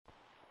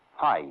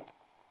Hi,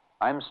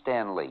 I'm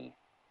Stan Lee,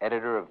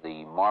 editor of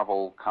the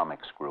Marvel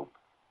Comics group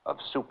of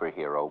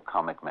superhero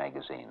comic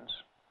magazines.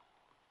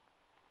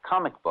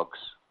 Comic books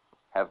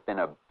have been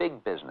a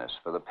big business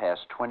for the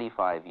past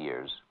 25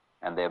 years,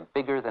 and they're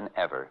bigger than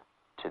ever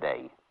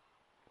today.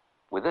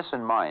 With this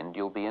in mind,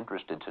 you'll be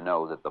interested to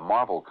know that the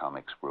Marvel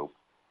Comics group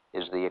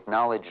is the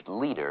acknowledged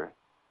leader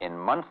in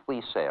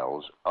monthly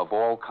sales of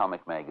all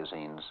comic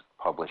magazines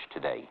published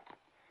today.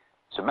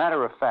 As a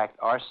matter of fact,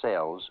 our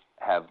sales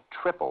have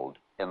tripled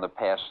in the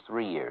past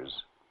 3 years,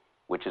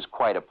 which is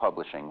quite a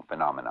publishing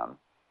phenomenon.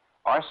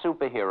 Our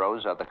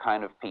superheroes are the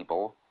kind of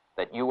people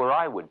that you or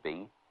I would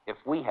be if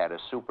we had a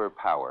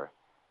superpower,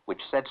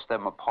 which sets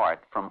them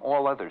apart from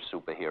all other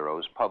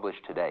superheroes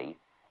published today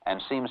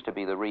and seems to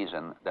be the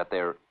reason that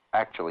they're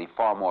actually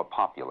far more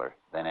popular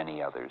than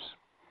any others.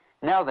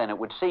 Now then, it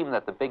would seem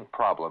that the big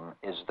problem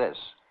is this: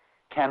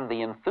 can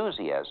the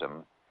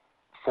enthusiasm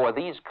for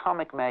these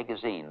comic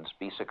magazines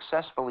be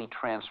successfully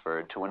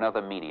transferred to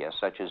another media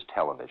such as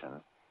television?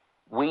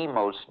 We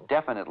most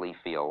definitely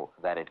feel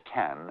that it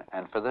can,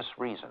 and for this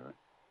reason.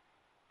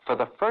 For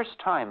the first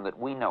time that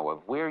we know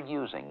of, we're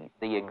using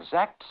the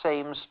exact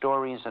same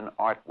stories and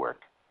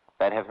artwork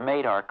that have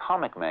made our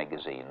comic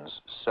magazines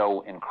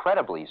so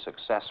incredibly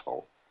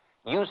successful,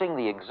 using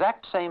the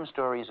exact same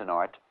stories and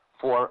art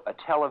for a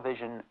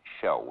television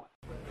show.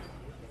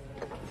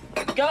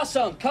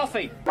 Garçon,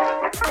 coffee!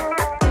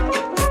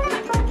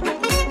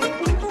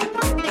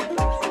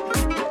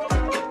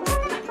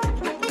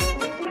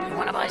 You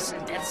want to buy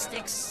some death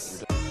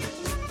sticks?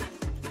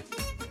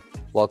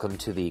 Welcome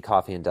to the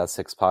Coffee and Death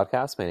Sticks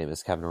podcast. My name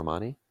is Kevin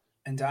Romani.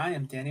 And I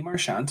am Danny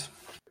Marchant.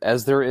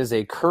 As there is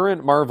a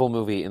current Marvel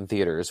movie in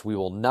theaters, we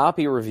will not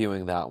be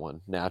reviewing that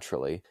one,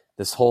 naturally.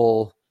 This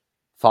whole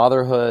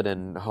fatherhood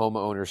and home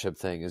ownership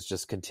thing is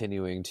just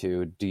continuing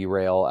to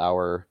derail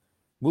our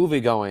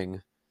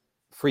movie-going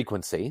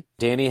frequency.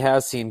 Danny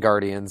has seen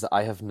Guardians.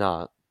 I have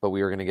not, but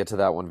we are going to get to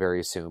that one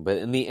very soon. But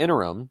in the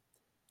interim,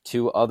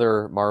 2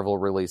 other Marvel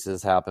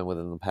releases happened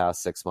within the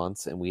past 6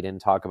 months, and we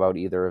didn't talk about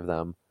either of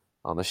them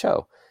on the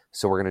show.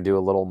 So we're going to do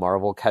a little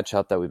Marvel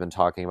catch-up that we've been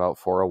talking about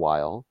for a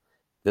while.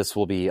 This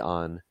will be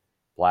on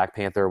Black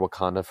Panther,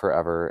 Wakanda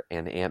Forever,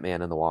 and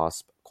Ant-Man and the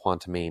Wasp,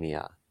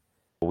 Quantumania.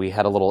 We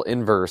had a little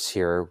inverse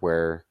here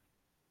where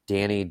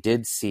Danny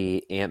did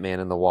see Ant-Man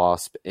and the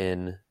Wasp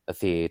in a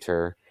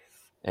theater,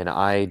 and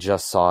I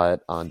just saw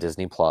it on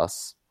Disney+.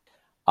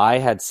 I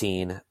had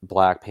seen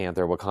Black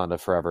Panther, Wakanda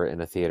Forever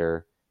in a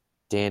theater.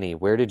 Danny,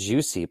 where did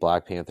you see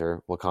Black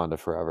Panther, Wakanda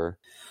Forever?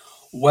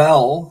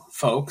 Well,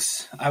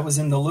 folks, I was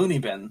in the loony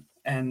bin,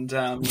 and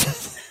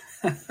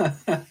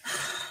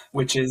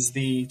which is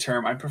the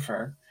term I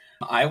prefer.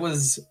 I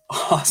was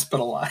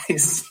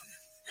hospitalized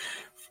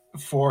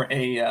for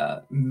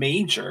a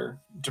major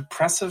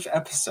depressive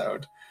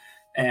episode,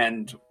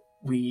 and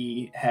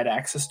we had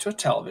access to a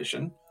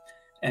television,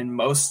 and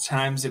most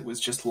times it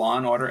was just Law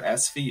and Order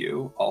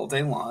SVU all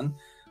day long,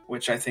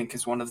 which I think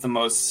is one of the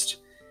most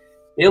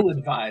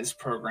ill-advised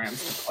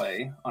programs to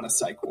play on a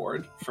psych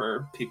ward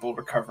for people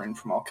recovering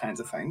from all kinds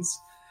of things.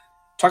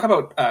 Talk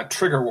about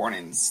trigger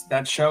warnings.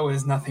 That show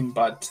is nothing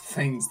but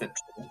things that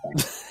trigger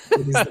things.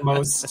 It is the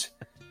most...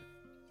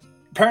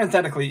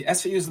 Parenthetically,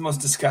 SVU is the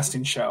most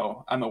disgusting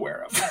show I'm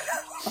aware of.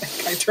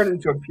 I turn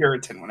into a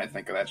Puritan when I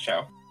think of that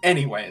show.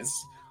 Anyways,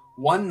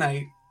 one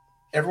night,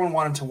 everyone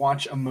wanted to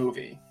watch a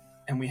movie,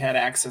 and we had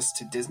access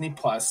to Disney+,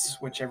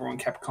 which everyone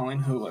kept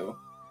calling Hulu,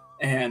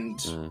 and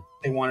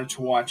they wanted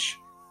to watch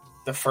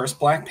the first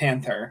Black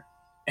Panther,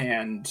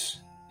 and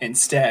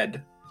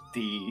instead,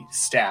 the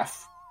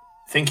staff,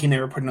 thinking they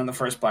were putting on the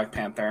first Black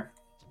Panther,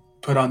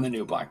 put on the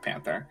new Black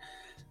Panther.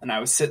 And I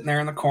was sitting there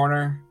in the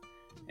corner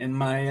in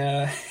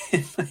my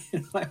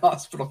in my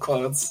hospital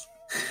clothes,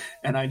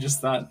 and I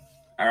just thought,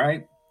 all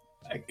right,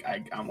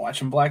 I'm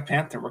watching Black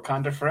Panther,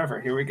 Wakanda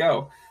Forever. Here we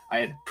go. I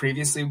had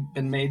previously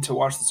been made to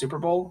watch the Super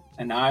Bowl,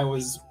 and now I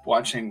was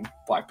watching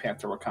Black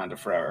Panther, Wakanda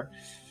Forever.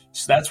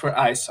 So that's where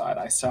I saw it.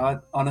 I saw it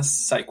on a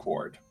psych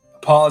ward.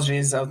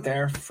 Apologies out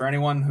there for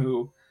anyone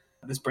who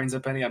this brings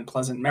up any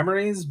unpleasant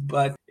memories,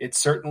 but it's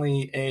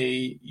certainly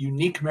a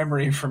unique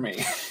memory for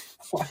me.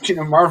 Watching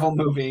a Marvel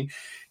movie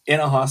in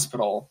a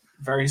hospital,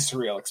 very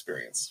surreal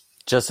experience.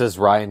 Just as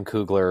Ryan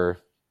Coogler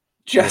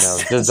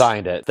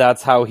designed it.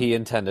 That's how he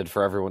intended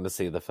for everyone to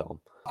see the film.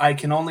 I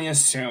can only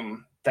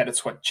assume that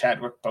it's what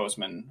Chadwick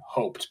Boseman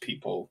hoped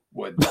people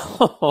would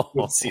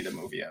see the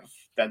movie of.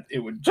 That it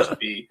would just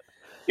be...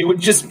 It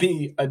would just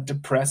be a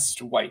depressed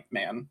white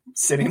man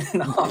sitting in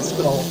a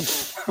hospital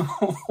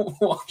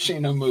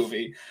watching a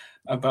movie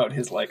about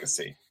his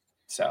legacy.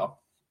 So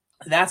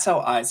that's how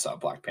I saw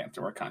Black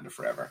Panther, Wakanda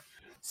Forever.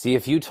 See,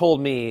 if you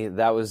told me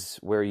that was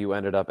where you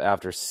ended up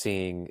after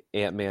seeing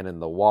Ant-Man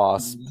and the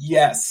Wasp,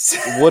 yes,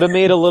 would have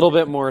made a little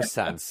bit more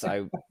sense.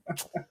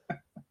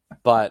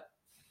 But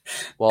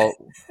well,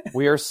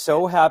 we are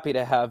so happy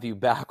to have you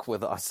back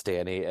with us,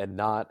 Danny, and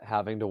not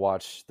having to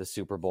watch the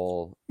Super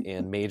Bowl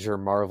and major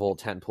Marvel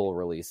tentpole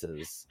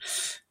releases.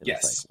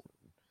 Yes.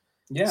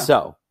 Yeah.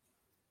 So,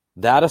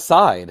 that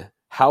aside,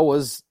 how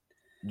was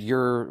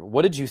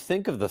what did you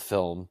think of the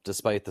film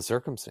despite the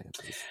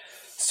circumstances?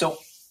 So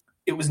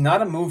it was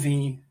not a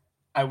movie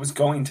I was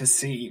going to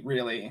see,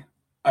 really.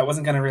 I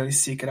wasn't going to really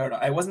seek it out.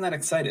 I wasn't that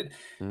excited,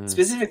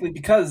 specifically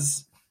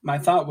because my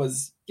thought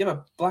was, yeah,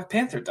 but Black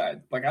Panther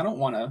died. Like, I don't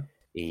want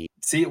to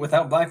see it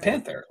without Black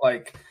Panther.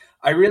 Like,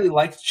 I really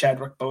liked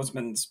Chadwick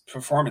Boseman's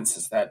performance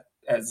as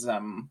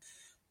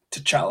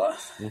T'Challa.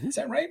 Is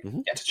that right?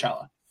 Yeah,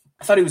 T'Challa.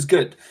 I thought he was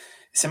good.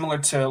 Similar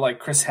to like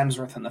Chris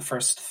Hemsworth in the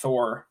first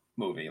Thor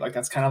movie. Like,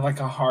 that's kind of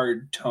like a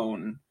hard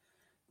tone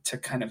to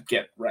kind of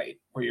get right,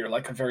 where you're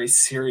like a very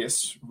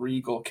serious,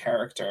 regal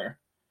character,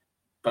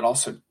 but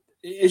also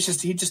he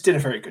just did a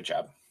very good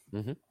job.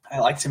 I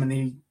liked him,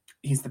 and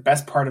he's the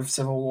best part of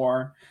Civil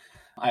War.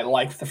 I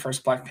liked the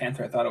first Black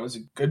Panther. I thought it was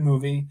a good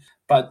movie,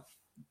 but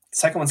the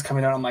second one's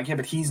coming out. I'm like, yeah,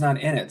 but he's not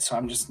in it, so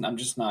I'm just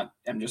not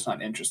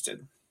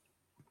interested.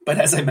 But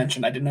as I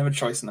mentioned, I didn't have a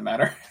choice in the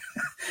matter,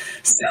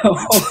 so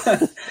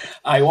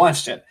I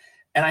watched it,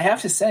 and I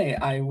have to say,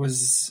 I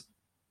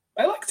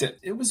liked it.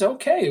 It was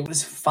okay. It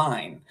was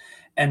fine.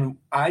 And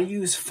I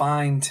use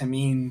fine to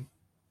mean,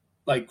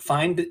 like,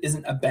 fine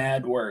isn't a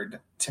bad word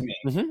to me,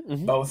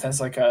 both as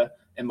like a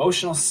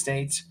emotional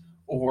state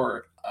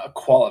or a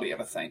quality of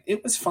a thing.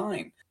 It was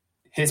fine.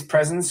 His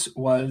presence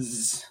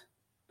was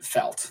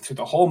felt through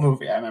the whole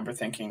movie. I remember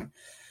thinking,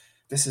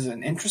 this is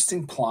an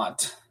interesting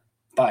plot,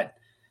 but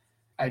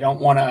I don't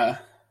want to,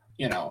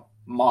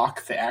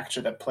 mock the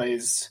actor that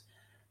plays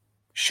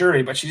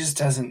Shuri, but she just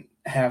doesn't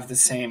have the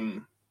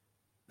same...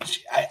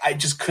 I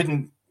just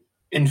couldn't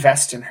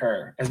invest in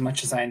her as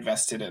much as I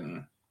invested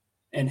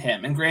in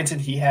him. And granted,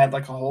 he had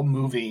like a whole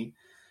movie.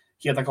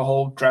 He had like a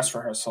whole dress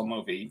rehearsal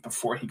movie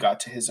before he got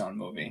to his own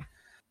movie.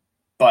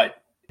 But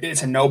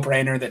it's a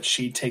no-brainer that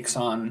she takes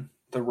on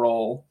the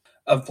role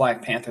of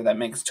Black Panther. That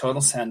makes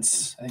total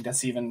sense. I think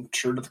that's even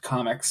true to the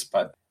comics.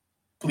 But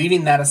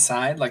leaving that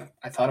aside, like,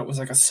 I thought it was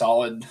like a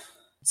solid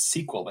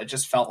sequel. It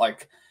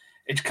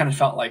kind of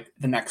felt like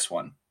the next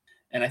one.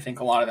 And I think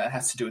a lot of that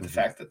has to do with the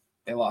fact that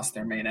they lost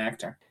their main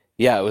actor.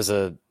 Yeah, it was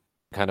a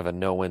kind of a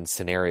no-win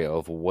scenario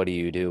of what do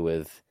you do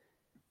with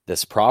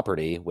this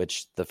property,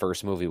 which the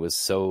first movie was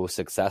so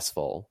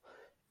successful,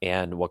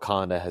 and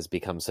Wakanda has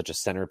become such a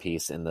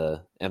centerpiece in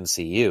the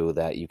MCU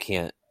that you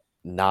can't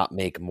not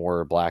make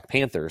more Black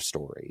Panther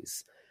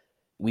stories.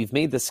 We've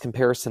made this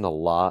comparison a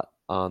lot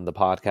on the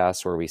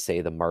podcast where we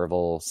say the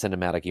Marvel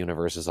Cinematic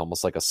Universe is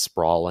almost like a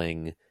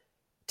sprawling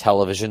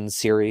television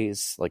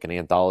series, like an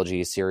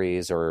anthology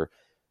series, or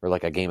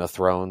like a Game of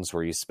Thrones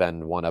where you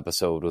spend one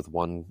episode with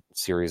one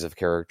series of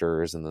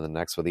characters and then the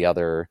next with the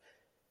other.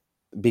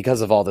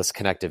 Because of all this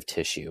connective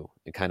tissue,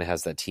 it kind of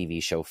has that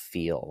TV show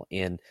feel,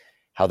 and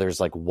how there's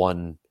like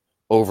one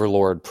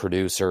overlord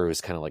producer who's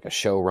kind of like a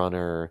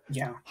showrunner,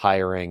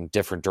 hiring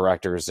different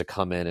directors to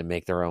come in and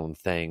make their own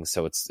thing.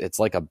 So it's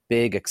like a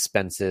big,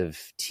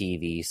 expensive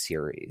TV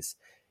series.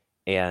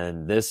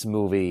 And this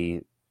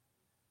movie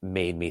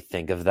made me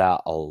think of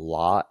that a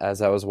lot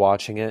as I was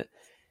watching it,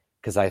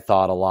 because I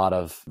thought a lot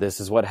of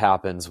this is what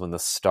happens when the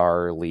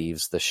star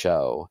leaves the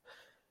show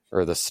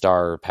or the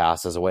star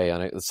passes away.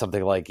 On it,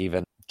 something like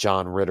even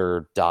John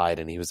Ritter died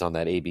and he was on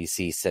that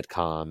ABC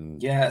sitcom.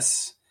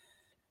 Yes.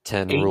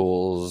 10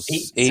 rules,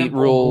 8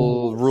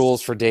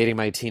 rules for dating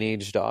my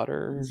teenage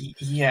daughter.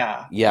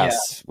 Yeah.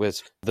 Yes,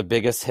 was the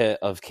biggest hit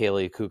of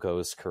Kaylee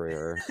Kuko's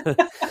career.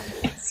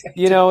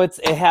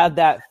 It had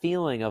that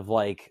feeling of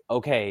like,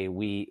 okay,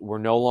 we're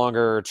no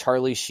longer,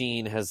 Charlie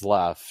Sheen has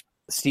left,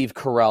 Steve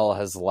Carell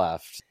has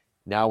left.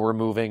 Now we're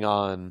moving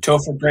on.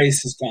 Topher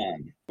Grace is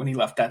gone when he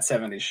left that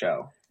 70s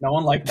show. No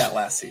one liked that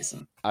last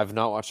season. I've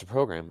not watched the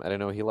program. I didn't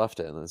know he left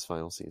it in this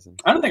final season.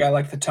 I don't think I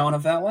like the tone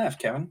of that laugh,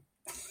 Kevin.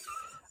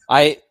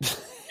 That's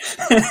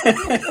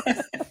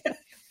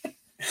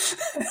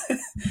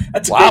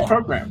a great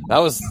program. That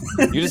was,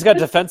 you just got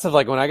defensive,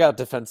 like when I got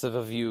defensive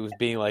of you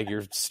being like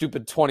your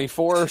stupid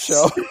 24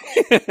 show.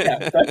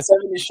 Yeah, that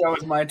 70s show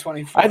is my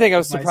 24. I think I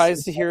was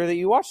surprised to hear that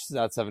you watched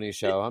that 70s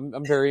show.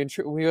 I'm very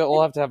intrigued.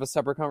 We'll have to have a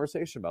separate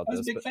conversation about this. I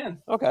was a big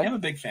fan. Okay. I'm a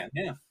big fan,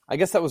 yeah. I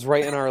guess that was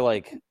right in our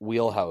like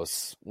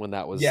wheelhouse when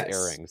that was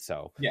airing.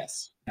 So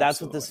yes,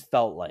 that's what this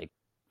felt like.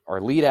 Our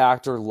lead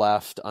actor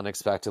left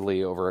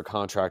unexpectedly over a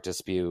contract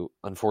dispute.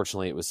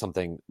 Unfortunately, it was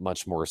something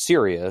much more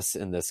serious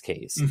in this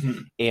case. Mm-hmm.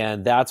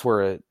 And that's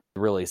where it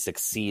really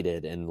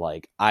succeeded. And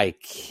like, I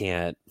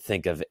can't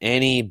think of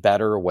any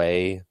better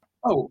way.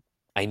 Oh,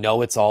 I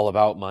know it's all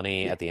about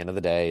money at the end of the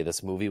day.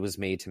 This movie was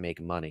made to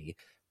make money,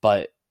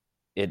 but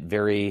it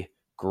very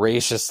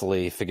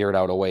graciously figured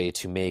out a way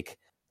to make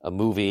a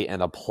movie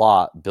and a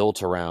plot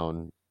built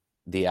around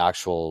the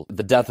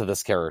death of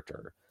this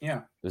character. Yeah.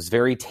 It was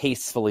very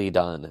tastefully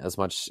done, as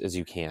much as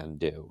you can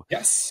do.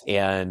 Yes.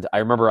 And I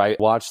remember I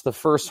watched the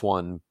first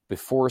one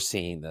before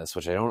seeing this,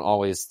 which I don't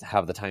always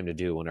have the time to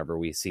do whenever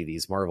we see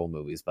these Marvel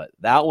movies. But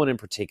that one in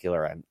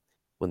particular,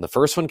 when the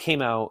first one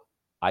came out,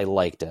 I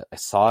liked it. I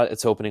saw it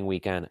its opening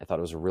weekend. I thought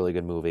it was a really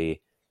good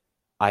movie.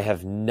 I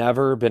have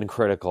never been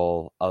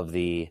critical of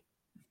the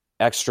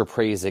extra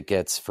praise it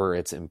gets for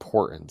its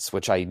importance,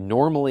 which I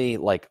normally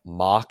like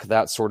mock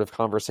that sort of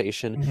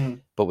conversation. Mm-hmm.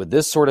 But with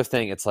this sort of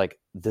thing, it's like,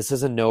 this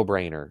is a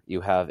no-brainer.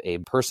 You have a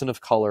person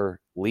of color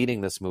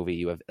leading this movie.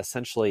 You have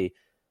essentially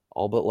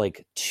all but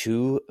like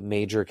 2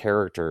 major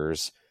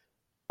characters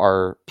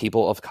are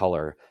people of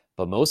color.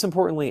 But most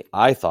importantly,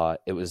 I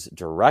thought it was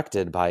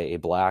directed by a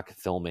Black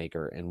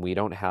filmmaker, and we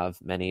don't have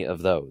many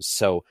of those.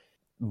 So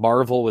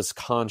Marvel was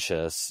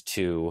conscious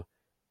to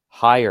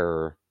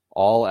hire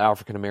all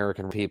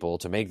African-American people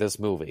to make this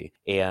movie.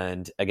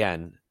 And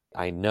again,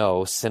 I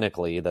know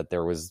cynically that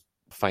there was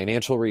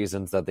financial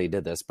reasons that they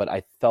did this, but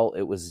I felt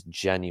it was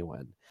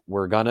genuine.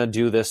 We're going to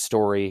do this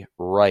story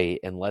right,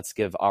 and let's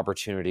give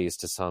opportunities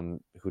to some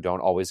who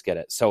don't always get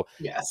it. So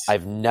Yes.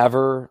 I've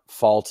never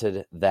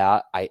faulted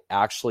that. I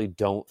actually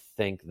don't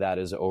think that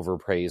is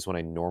overpraised when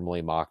I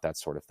normally mock that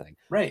sort of thing.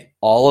 Right.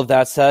 All of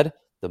that said,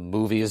 the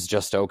movie is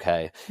just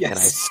okay. Yes. And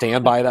I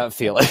stand by that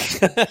feeling.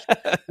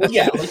 Well,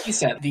 yeah, like you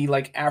said, the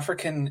like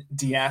African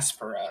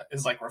diaspora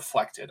is like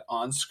reflected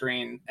on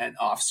screen and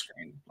off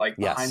screen, like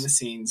Yes. behind the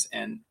scenes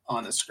and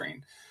on the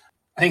screen.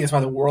 I think that's why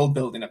the world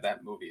building of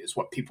that movie is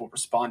what people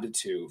responded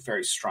to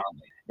very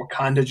strongly.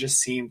 Wakanda just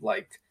seemed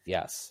like,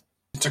 Yes.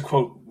 to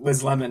quote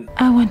Liz Lemon,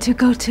 I want to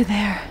go to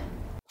there.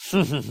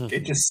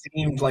 it just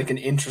seemed like an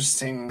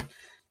interesting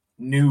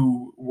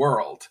new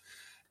world.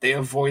 They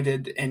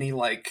avoided any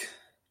like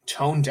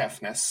tone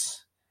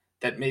deafness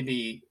that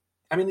maybe,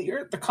 I mean,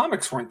 the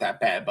comics weren't that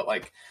bad, but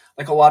like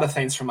a lot of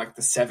things from like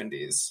the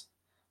 70s,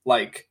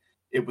 like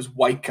it was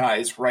white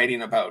guys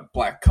writing about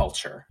Black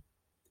culture.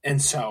 And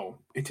so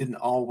it didn't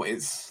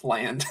always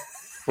land.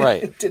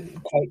 Right. It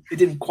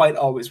didn't quite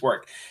always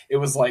work. It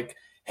was like,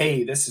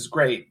 hey, this is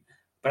great.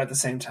 But at the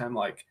same time,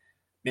 like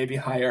maybe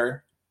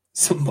hire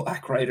some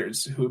Black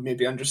writers who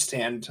maybe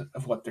understand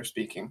of what they're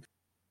speaking.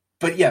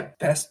 But yeah,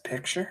 Best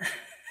Picture.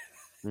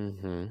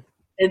 Mm-hmm.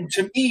 And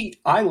to me,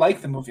 I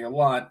like the movie a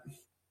lot.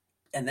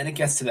 And then it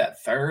gets to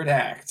that third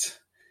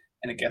act.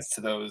 And it gets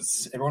to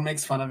those, everyone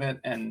makes fun of it.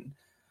 And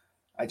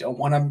I don't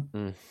want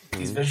to,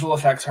 these visual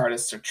effects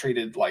artists are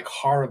treated like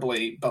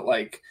horribly, but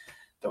like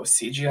those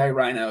CGI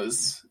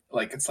rhinos,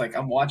 like it's like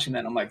I'm watching that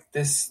and I'm like,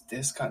 this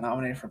got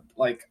nominated for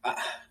like,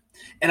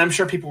 and I'm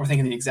sure people were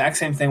thinking the exact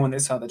same thing when they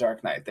saw The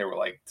Dark Knight. They were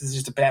like, this is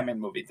just a Batman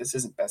movie. This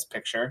isn't Best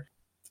Picture.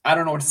 I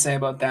don't know what to say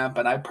about that,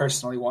 but I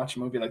personally watch a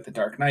movie like The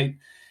Dark Knight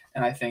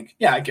and I think,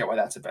 yeah, I get why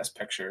that's a Best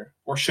Picture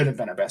or should have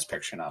been a Best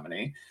Picture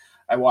nominee.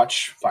 I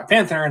watch Black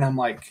Panther and I'm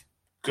like,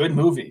 good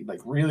movie, like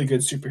really good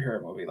superhero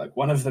movie, like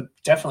one of the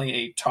definitely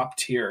a top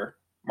tier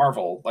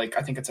Marvel. Like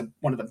I think it's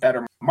one of the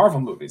better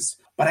Marvel movies,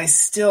 but I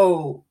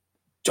still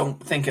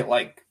don't think it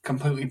like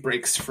completely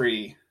breaks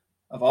free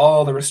of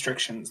all the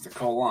restrictions that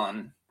go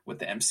on with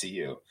the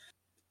MCU.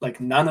 Like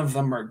none of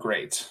them are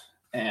great,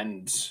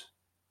 and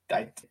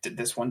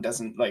this one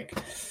doesn't like.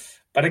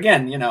 But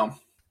again, you know,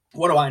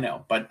 what do I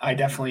know? But I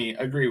definitely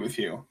agree with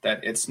you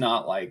that it's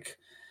not like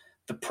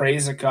the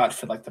praise it got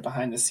for like the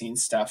behind the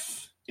scenes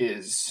stuff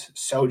is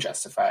so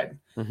justified,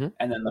 and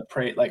then the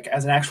praise like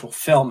as an actual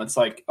film, it's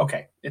like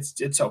okay,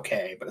 it's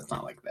okay, but it's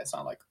not like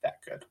that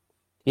good.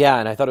 Yeah,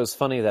 and I thought it was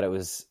funny that it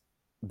was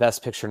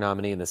Best Picture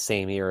nominee in the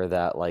same year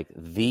that like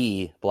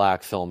the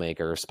Black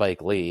filmmaker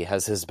Spike Lee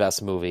has his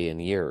best movie in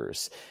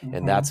years,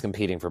 and that's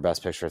competing for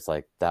Best Picture. It's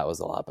like that was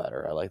a lot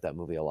better. I like that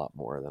movie a lot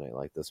more than I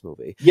like this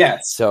movie.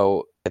 Yes.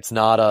 So it's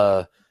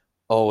not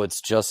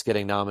it's just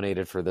getting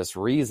nominated for this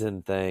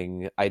reason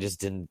thing. I just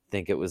didn't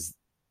think it was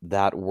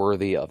that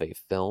worthy of a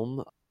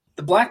film.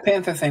 The Black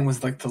Panther thing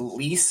was like the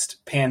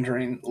least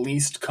pandering,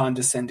 least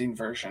condescending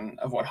version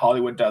of what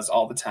Hollywood does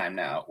all the time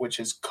now, which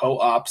is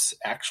co-ops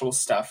actual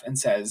stuff and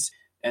says,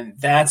 and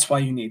that's why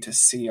you need to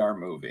see our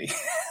movie.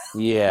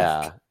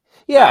 Yeah.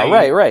 Yeah,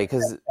 right.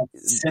 Because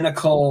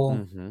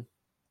cynical.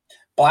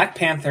 Black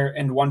Panther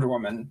and Wonder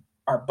Woman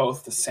are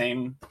both the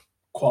same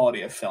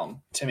quality of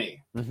film to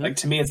me. Like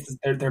to me,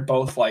 they're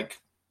both like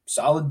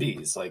solid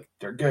Bs. Like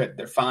they're good,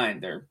 they're fine,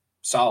 they're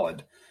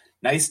solid,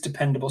 nice,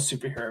 dependable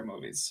superhero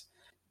movies.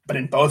 But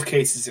in both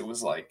cases, it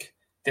was like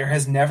there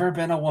has never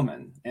been a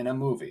woman in a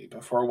movie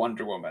before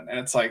Wonder Woman, and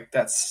it's like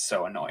that's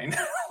so annoying.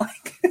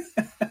 Like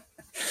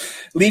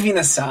leaving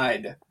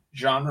aside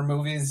genre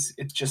movies,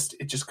 it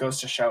just goes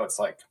to show it's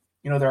like,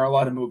 you know, there are a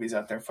lot of movies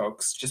out there,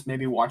 folks. Just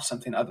maybe watch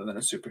something other than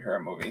a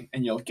superhero movie,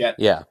 and you'll get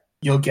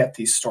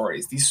these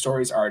stories. These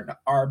stories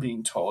are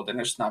being told, and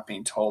they're just not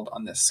being told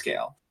on this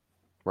scale.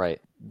 Right.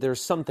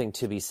 There's something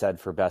to be said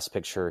for Best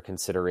Picture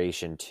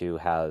consideration to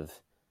have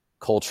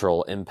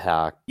cultural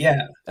impact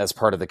as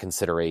part of the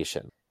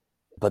consideration.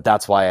 But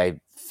that's why I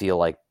feel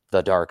like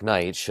The Dark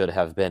Knight should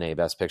have been a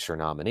Best Picture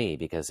nominee,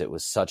 because it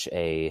was such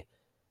a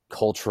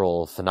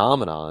cultural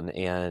phenomenon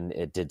and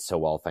it did so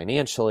well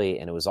financially,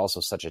 and it was also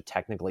such a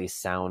technically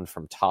sound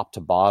from top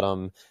to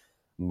bottom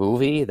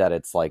movie that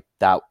it's like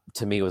that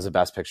to me was a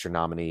Best Picture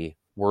nominee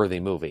worthy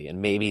movie,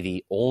 and maybe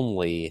the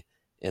only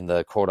in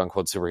the quote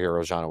unquote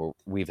superhero genre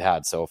we've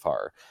had so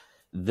far.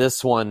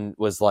 This one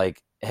was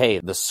like hey,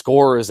 the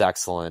score is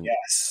excellent.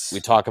 Yes.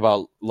 We talk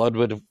about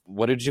Ludwig.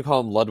 What did you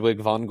call him? Ludwig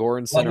von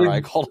Göransson, or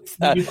I called him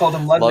that. You called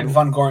him Ludwig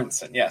von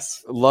Göransson.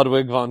 Yes.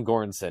 Ludwig von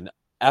Göransson.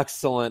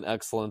 Excellent,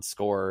 excellent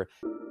score.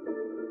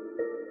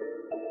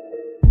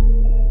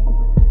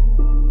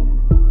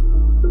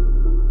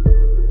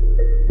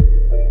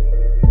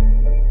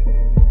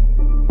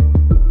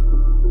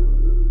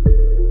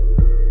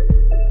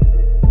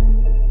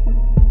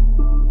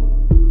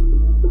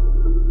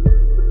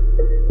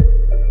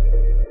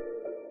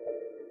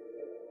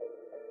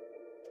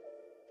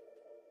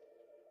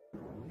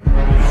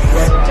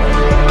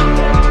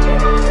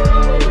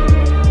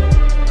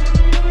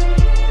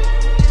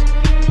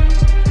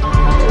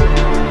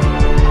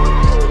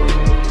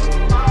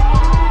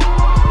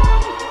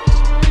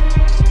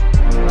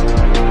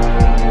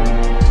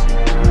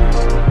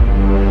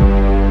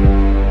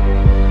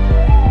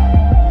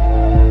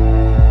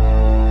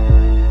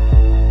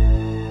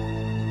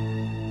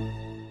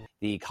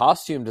 The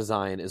costume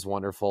design is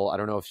wonderful. I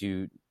don't know if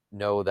you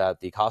know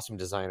that the costume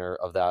designer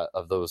of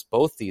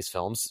both these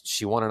films,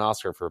 she won an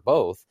Oscar for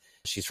both.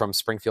 She's from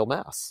Springfield,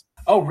 Mass.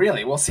 Oh,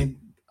 really? Well, see,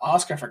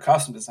 Oscar for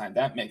costume design,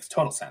 that makes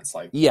total sense.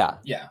 Like, yeah,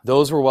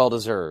 those were well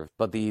deserved.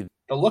 But the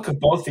look of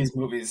both these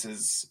movies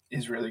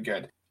is really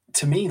good.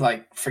 To me,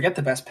 like, forget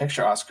the Best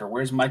Picture Oscar.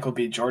 Where's Michael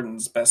B.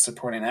 Jordan's Best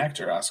Supporting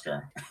Actor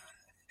Oscar?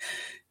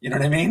 You know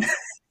what I mean?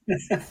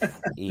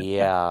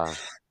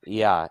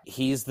 Yeah,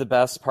 he's the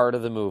best part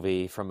of the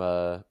movie from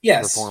a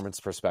performance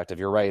perspective.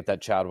 You're right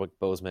that Chadwick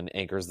Boseman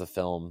anchors the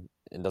film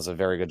and does a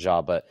very good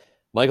job, but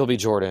Michael B.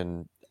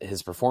 Jordan,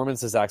 his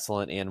performance is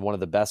excellent and one of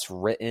the best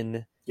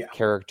written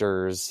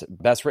characters,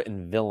 best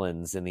written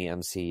villains in the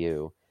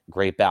MCU.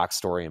 Great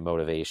backstory and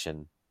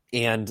motivation,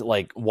 and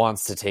like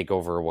wants to take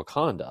over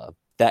Wakanda.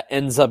 That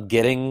ends up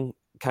getting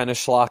kind of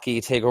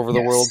schlocky, take over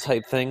the world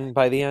type thing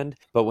by the end.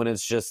 But when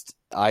it's just,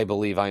 I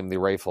believe I'm the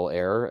rightful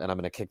heir and I'm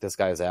going to kick this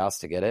guy's ass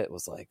to get it, it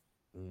was like,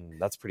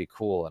 that's pretty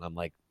cool. And I'm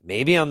like,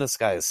 maybe on this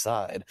guy's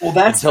side. Well,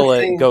 that's until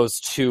it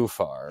goes too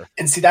far.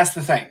 And see, that's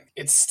the thing.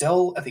 It's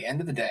still, at the end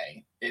of the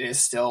day, it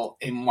is still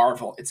a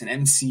Marvel. It's an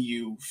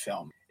MCU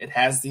film. It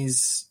has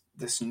this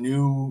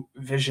new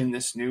vision,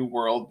 this new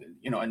world,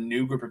 a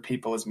new group of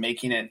people is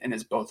making it and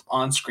is both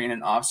on screen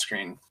and off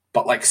screen.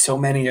 But like so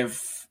many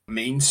of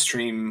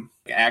mainstream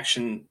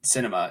action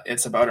cinema,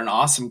 it's about an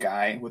awesome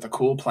guy with a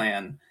cool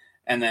plan,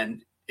 and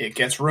then it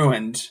gets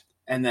ruined,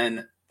 and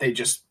then they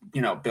just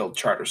build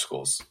charter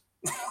schools.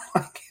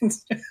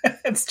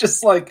 It's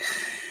just like,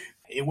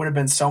 it would have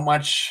been so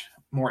much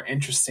more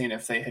interesting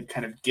if they had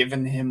kind of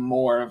given him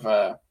more of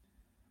a,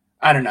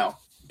 I don't know,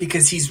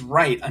 because he's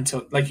right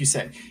until, like you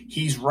said,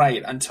 he's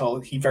right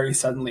until he very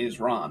suddenly is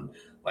wrong.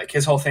 Like,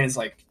 his whole thing is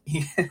like,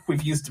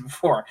 we've used it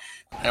before.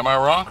 Am I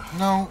wrong?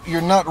 No,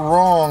 you're not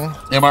wrong.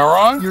 Am I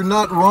wrong? You're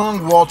not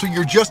wrong, Walter.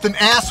 You're just an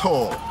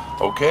asshole.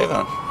 Okay,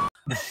 then.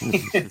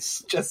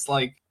 It's just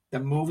like, the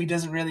movie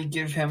doesn't really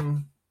give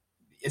him...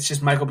 It's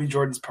just Michael B.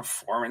 Jordan's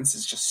performance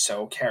is just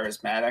so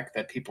charismatic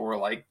that people were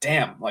like,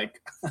 damn,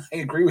 like, I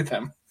agree with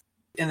him.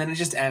 And then it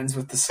just ends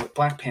with this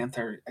Black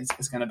Panther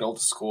is going to build a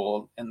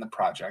school in the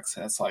projects.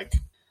 And it's like,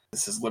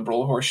 this is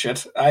liberal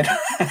horseshit.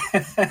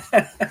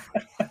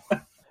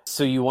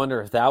 So you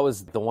wonder if that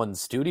was the one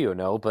studio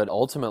note, but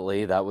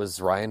ultimately that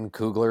was Ryan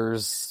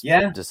Coogler's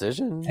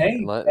decision.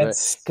 Hey,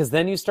 because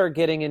then you start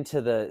getting into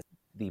the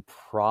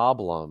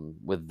problem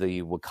with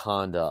the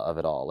Wakanda of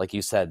it all. Like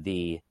you said,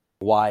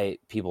 why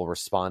people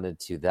responded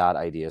to that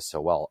idea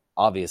so well,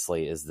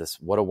 obviously, is this,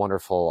 what a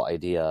wonderful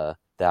idea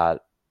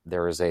that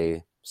there is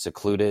a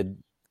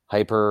secluded,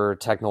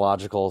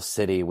 hyper-technological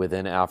city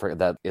within Africa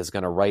that is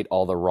going to right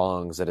all the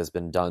wrongs that has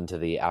been done to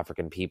the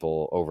African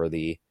people over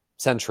the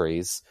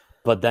centuries.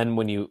 But then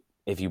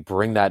if you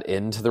bring that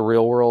into the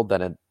real world,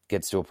 then it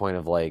gets to a point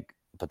of like,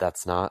 but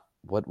that's not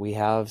what we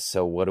have,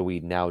 so what do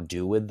we now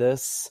do with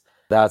this?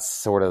 That's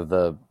sort of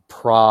the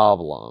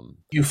problem.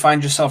 You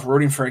find yourself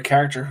rooting for a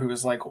character who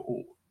is like,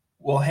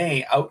 well,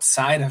 hey,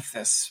 outside of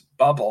this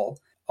bubble,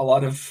 a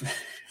lot of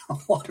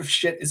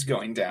shit is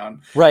going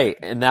down. Right,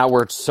 and that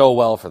worked so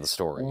well for the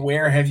story.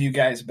 Where have you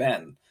guys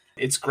been?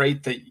 It's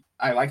great that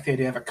I like the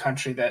idea of a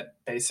country that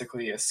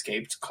basically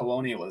escaped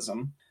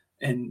colonialism,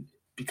 and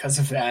because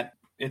of that,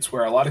 it's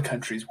where a lot of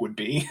countries would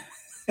be.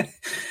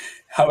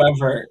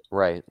 However,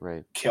 right.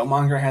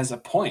 Killmonger has a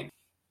point.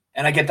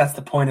 And I get that's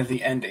the point of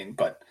the ending,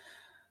 but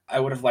I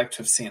would have liked to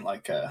have seen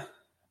It's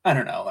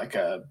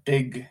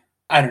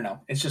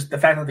just the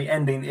fact that the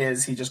ending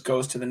is he just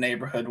goes to the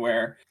neighborhood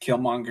where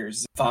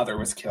Killmonger's father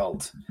was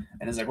killed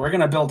and is like, we're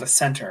going to build a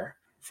center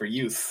for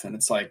youth. And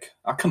it's like,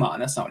 oh, come on,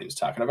 that's not what he was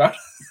talking about.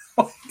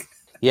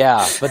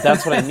 Yeah, but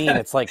that's what I mean.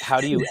 It's like, how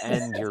do you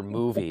end your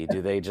movie?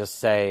 Do they just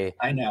say,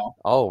 I know,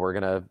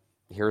 oh,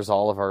 here's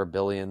all of our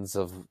billions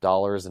of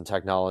dollars in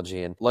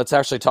technology, and let's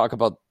actually talk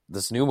about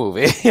this new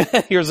movie.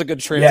 Here's a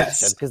good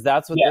transition. Because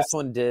that's what this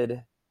one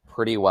did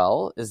pretty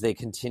well, is they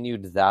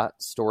continued that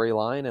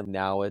storyline, and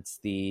now it's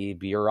the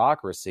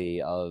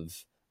bureaucracy of,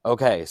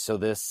 okay, so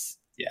this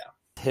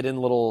hidden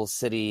little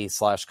city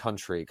 /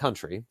 country.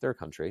 They're a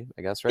country,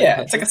 I guess, right? Yeah,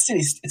 Country? it's like a city.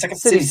 It's like a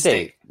City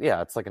city-state.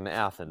 Yeah, it's like an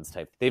Athens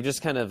type. They've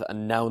just kind of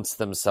announced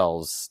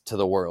themselves to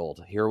the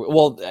world here.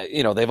 Well,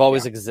 they've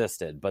always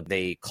existed, but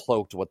they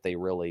cloaked what they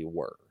really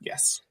were.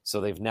 Yes.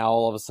 So they've now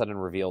all of a sudden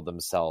revealed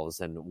themselves,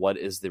 and what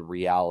is the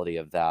reality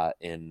of that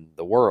in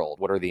the world?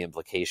 What are the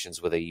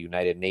implications with a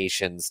United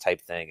Nations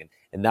type thing?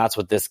 And that's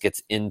what this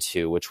gets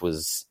into, which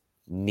was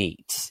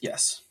neat.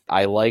 Yes.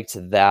 I liked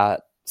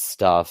that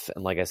stuff,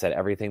 and like I said,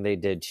 everything they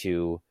did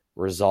to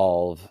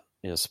resolve,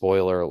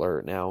 spoiler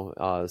alert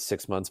now,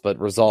 6 months, but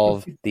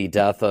resolve the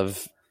death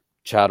of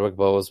Chadwick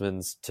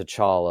Boseman's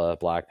T'Challa,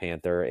 Black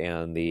Panther,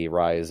 and the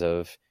rise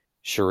of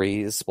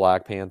Shuri's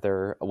Black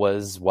Panther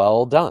was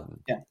well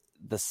done. Yeah.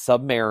 The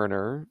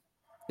Submariner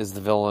is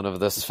the villain of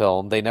this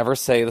film. They never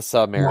say the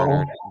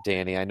Submariner,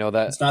 Danny. I know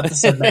that. It's not the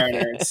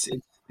Submariner.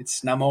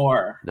 it's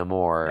Namor.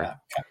 Namor. Yeah.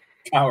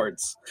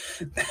 Cowards.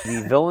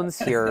 The villains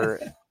here,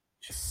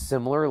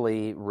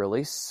 similarly,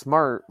 really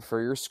smart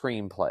for your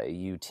screenplay.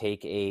 You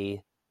take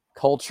a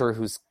culture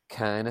who's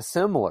kind of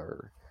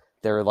similar.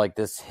 They're like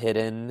this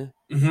hidden,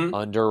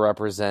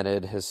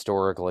 underrepresented,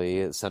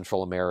 historically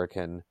Central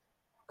American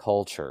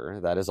culture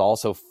that is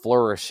also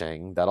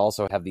flourishing, that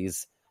also have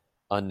these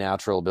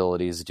unnatural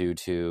abilities due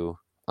to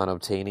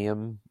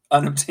unobtainium.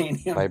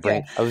 Unobtainium.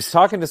 Yeah. I was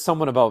talking to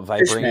someone about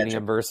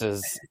vibranium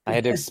versus. I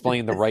had to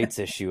explain the rights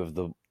issue of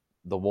the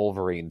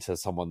Wolverine to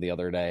someone the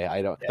other day.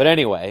 But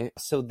anyway,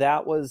 so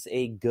that was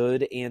a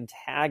good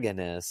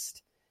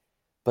antagonist,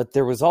 but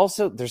there's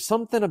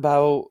something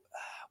about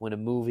when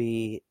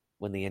the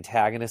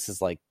antagonist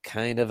is like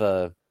kind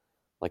of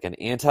like an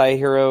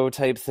anti-hero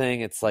type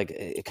thing. It's like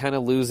it kind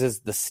of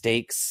loses the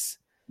stakes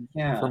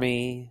for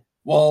me.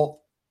 Well,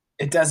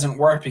 it doesn't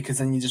work because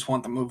then you just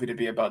want the movie to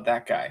be about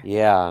that guy.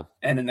 Yeah.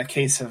 And in the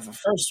case of the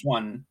first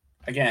one,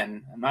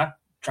 again, I'm not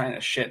trying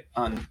to shit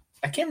on,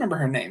 I can't remember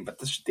her name, but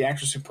the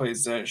actress who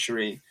plays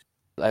Shuri.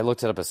 I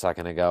looked it up a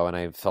second ago and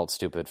I felt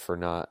stupid for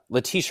not.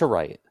 Letitia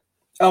Wright.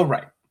 Oh,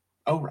 right.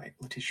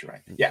 Letitia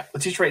Wright. Yeah,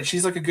 Letitia Wright.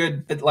 She's like a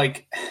good, but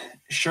like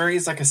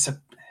Shuri's like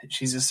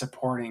she's a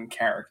supporting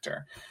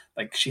character.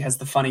 Like she has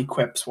the funny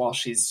quips while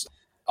she's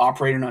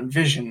operating on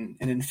Vision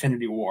in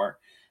Infinity War.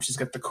 She's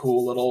got the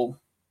cool little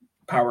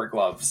power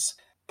gloves.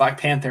 Black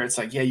Panther, it's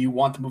like, yeah, you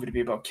want the movie to be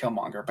about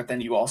Killmonger, but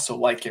then you also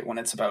like it when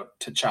it's about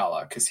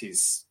T'Challa because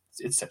it's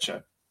such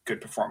a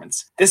good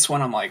performance. This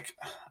one, I'm like,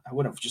 I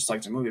would have just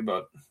liked a movie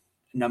about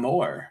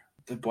Namor,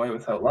 the boy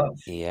without love.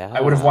 Yeah.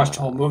 I would have watched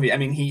the whole movie. I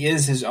mean, he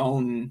is his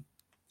own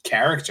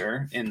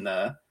character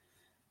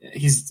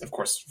he's of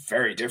course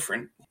very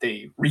different.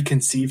 They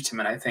reconceived him,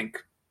 and I think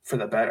for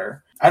the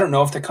better. I don't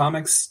know if the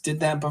comics did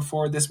that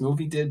before this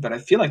movie did, but I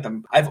feel like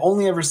I've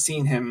only ever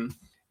seen him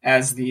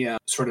as the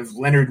sort of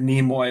Leonard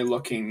Nimoy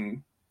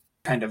looking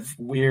kind of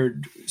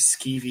weird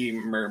skeevy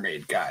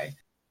mermaid guy.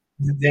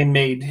 They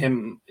made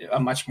him a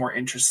much more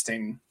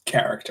interesting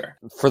character.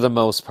 For the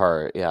most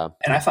part, yeah.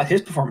 And I thought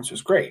his performance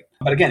was great.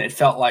 But again, it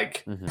felt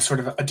like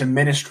sort of a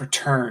diminished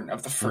return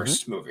of the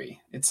first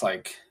movie. It's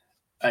like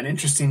an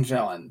interesting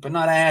villain, but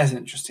not as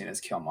interesting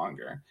as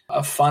Killmonger.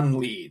 A fun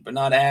lead, but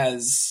not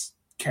as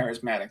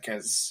charismatic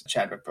as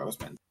Chadwick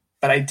Boseman.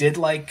 But I did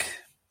like...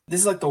 This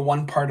is like the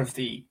one part of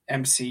the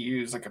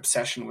MCU's like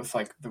obsession with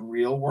like the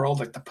real world,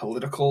 like the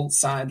political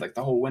side, like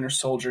the whole Winter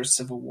Soldier,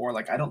 Civil War.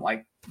 Like I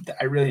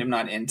really am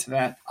not into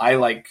that.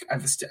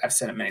 I've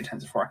said it many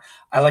times before.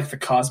 I like the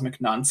cosmic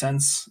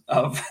nonsense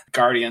of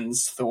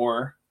Guardians,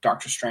 Thor,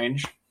 Doctor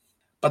Strange.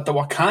 But the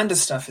Wakanda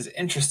stuff is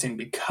interesting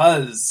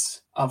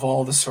because of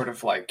all the sort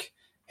of like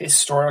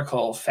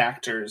historical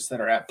factors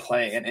that are at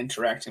play and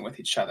interacting with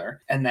each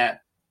other. And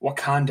that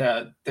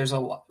Wakanda,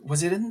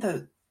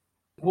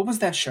 what was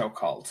that show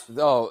called?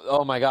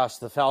 Oh my gosh,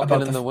 The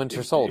Falcon and the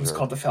Winter Soldier. It was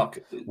called The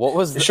Falcon. What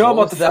was the show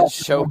about that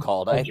show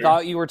called? I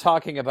thought you were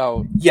talking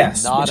about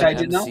not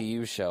an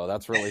MCU show.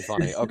 That's really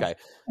funny. Okay.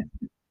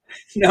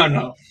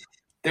 No.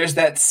 There's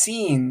that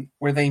scene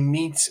where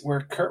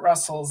where Kurt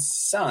Russell's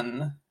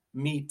son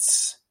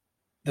meets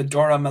the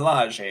Dora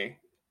Milaje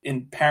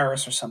in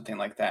Paris or something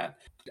like that.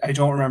 I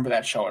don't remember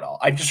that show at all.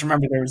 I just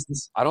remember there was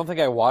this. I don't think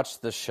I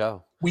watched this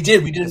show. We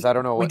did. Because I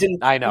don't know.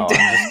 I know.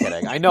 I'm just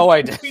kidding. I know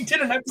I did. We did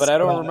an episode, but I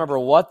don't remember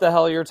what the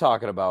hell you're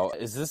talking about.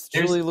 Is this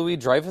Julie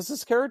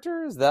Louis-Dreyfus's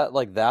character? Is that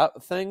like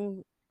that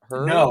thing?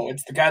 Her? No,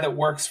 it's the guy that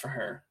works for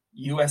her,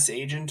 U.S.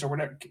 agent or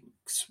whatever.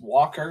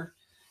 Walker.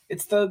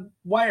 It's the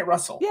Wyatt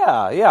Russell.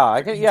 Yeah.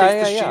 I can.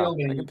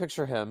 I can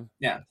picture him.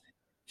 Yeah,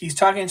 he's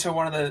talking to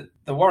one of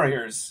the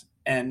warriors,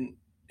 and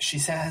she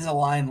has a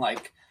line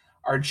like,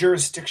 "Our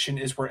jurisdiction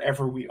is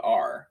wherever we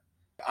are.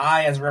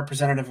 I, as a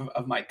representative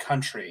of my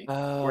country,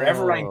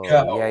 wherever I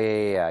go,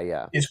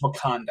 is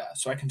Wakanda.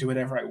 So I can do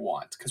whatever I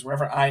want because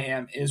wherever I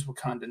am is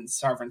Wakandan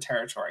sovereign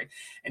territory."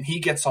 And he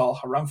gets all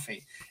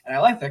harumphy, and I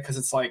like that because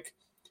it's like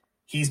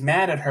he's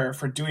mad at her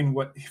for doing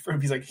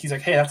he's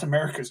like, "Hey, that's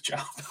America's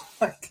job."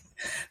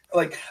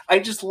 like I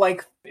just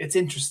like, it's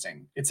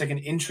interesting. It's like an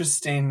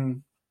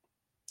interesting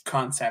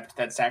concept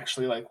that's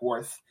actually like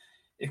worth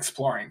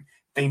exploring.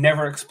 They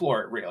never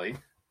explore it really,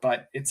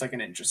 but it's like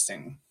an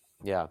interesting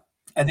Yeah.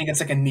 I think it's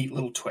like a neat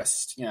little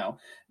twist. You know,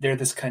 they're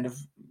this kind of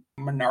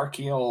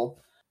monarchical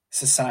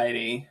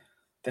society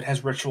that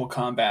has ritual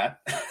combat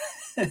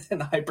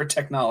and hyper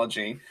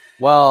technology.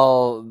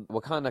 Well,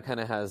 Wakanda kind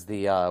of has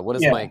the what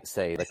does Yeah. Mike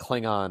say? The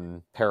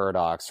Klingon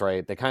paradox,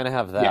 right? They kind of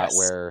have that Yes.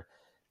 where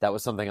that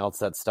was something else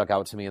that stuck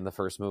out to me in the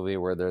first movie,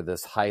 where they're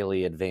this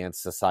highly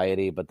advanced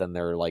society, but then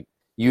they're like,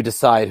 you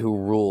decide who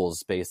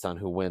rules based on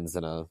who wins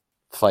in a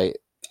fight.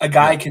 A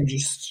guy can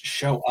just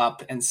show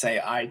up and say,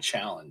 I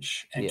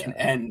challenge, and can Yeah.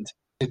 end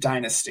the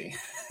dynasty.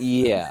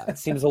 Yeah, it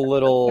seems a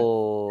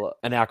little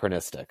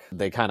anachronistic.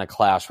 They kind of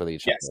clash with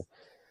each Yes. other.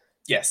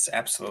 Yes,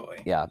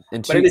 absolutely. Yeah,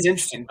 and But it is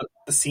interesting.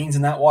 The scenes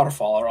in that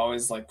waterfall are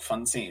always like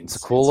fun scenes.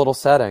 It's a cool little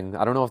setting.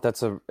 I don't know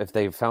if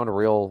they found a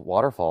real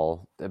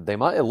waterfall. They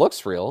might. It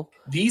looks real.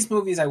 These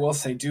movies, I will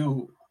say,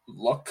 do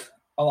look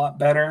a lot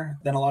better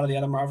than a lot of the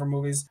other Marvel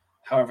movies.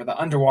 However, the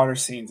underwater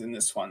scenes in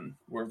this one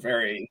were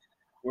very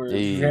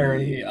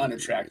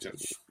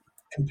unattractive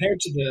compared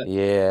to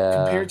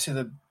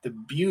the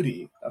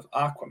beauty of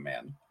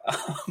Aquaman.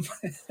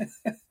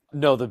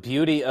 No, the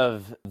beauty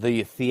of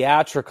the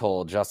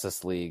theatrical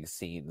Justice League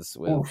scenes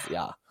with Oof.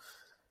 Yeah,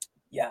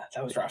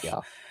 that was rough.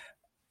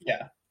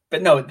 Yeah.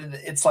 But no,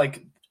 it's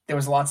like there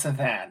was lots of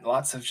that,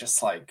 lots of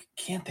just like,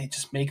 can't they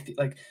just make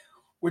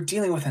we're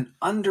dealing with an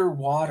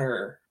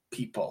underwater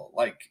people.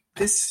 Like,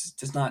 this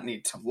does not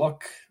need to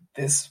look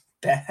this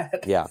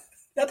bad. Yeah.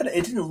 Not that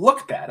it didn't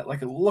look bad. It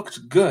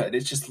looked good.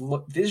 It just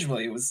looked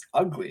visually, it was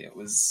ugly. It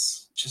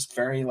was just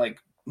very like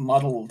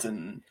muddled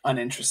and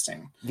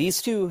uninteresting.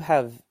 These two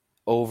have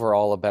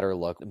overall a better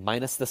look,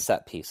 minus the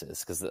set pieces,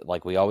 because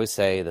like we always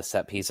say, the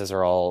set pieces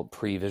are all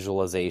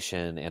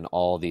pre-visualization and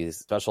all these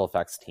special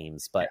effects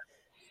teams, but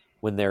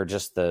when they're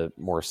just the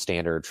more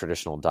standard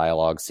traditional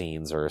dialogue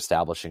scenes or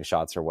establishing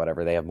shots or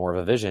whatever, they have more of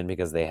a vision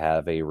because they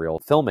have a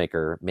real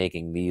filmmaker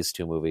making these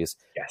two movies.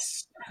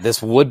 Yes.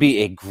 This would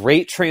be a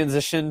great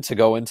transition to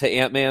go into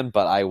Ant-Man,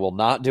 but I will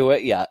not do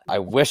it yet. I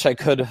wish I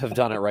could have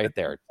done it right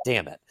there.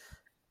 Damn it.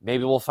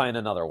 Maybe we'll find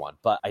another one.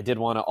 But I did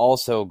want to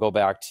also go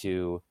back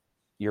to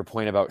your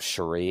point about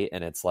Shuri,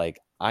 and it's like,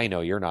 I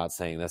know you're not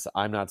saying this.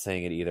 I'm not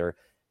saying it either.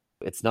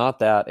 It's not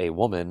that a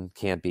woman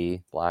can't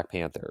be Black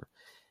Panther.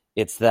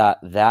 It's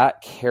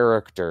that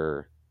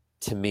character,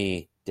 to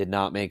me, did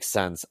not make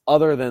sense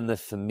other than the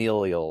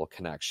familial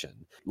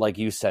connection. Like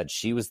you said,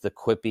 she was the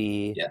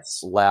quippy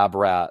lab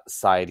rat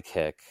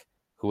sidekick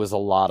who was a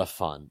lot of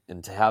fun.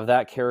 And to have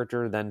that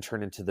character then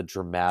turn into the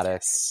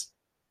dramatic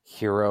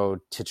hero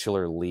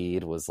titular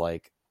lead was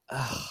like,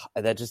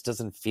 that just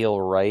doesn't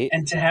feel right.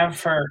 And to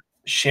have her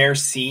share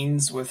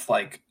scenes with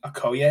like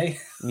Okoye.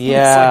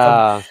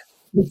 Yeah.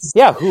 It's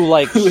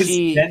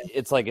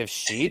like if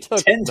she took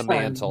the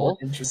mantle.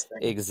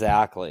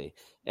 Exactly.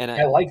 And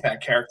I like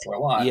that character a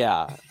lot.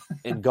 Yeah.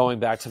 And going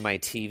back to my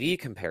TV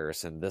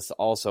comparison, this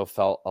also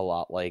felt a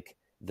lot like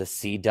the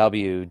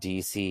CW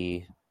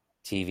DC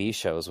TV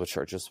shows, which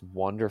are just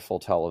wonderful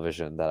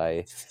television that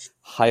I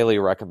highly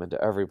recommend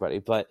to everybody.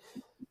 But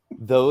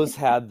those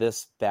had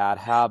this bad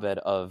habit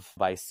of,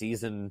 by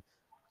season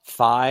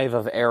 5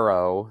 of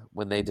Arrow,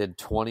 when they did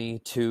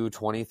 22,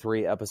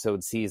 23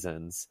 episode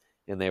seasons,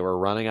 and they were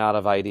running out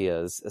of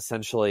ideas,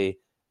 essentially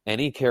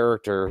any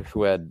character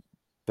who had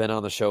been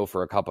on the show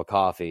for a cup of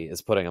coffee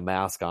is putting a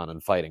mask on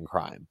and fighting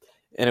crime.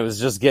 And it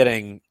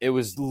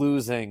was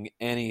losing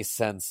any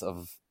sense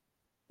of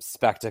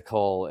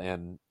spectacle,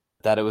 and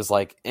that it was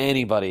like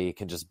anybody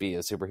can just be a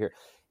superhero.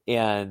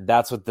 And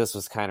that's what this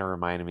was kind of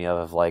reminding me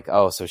of like,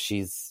 oh, so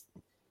she's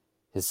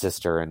his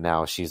sister and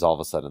now she's all of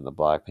a sudden the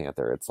Black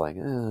Panther. It's like, I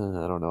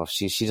don't know if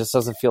she just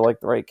doesn't feel like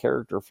the right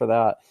character for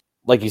that.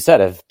 Like you said,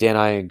 if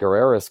Danai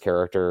Gurira's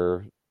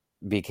character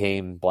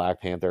became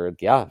Black Panther,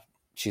 yeah,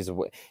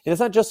 and it's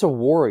not just a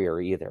warrior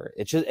either.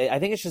 I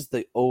think it's just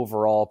the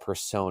overall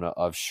persona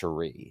of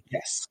Shuri.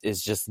 Yes,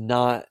 is just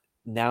not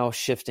now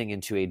shifting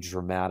into a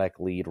dramatic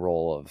lead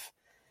role of,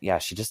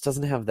 she just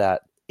doesn't have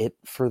that it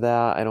for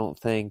that, I don't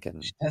think.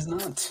 And she does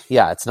not.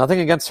 Yeah, it's nothing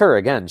against her.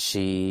 Again,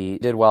 she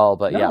did well,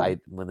 but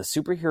when the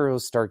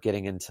superheroes start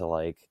getting into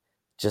like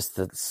just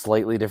the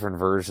slightly different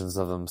versions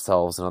of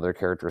themselves and other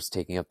characters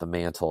taking up the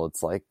mantle,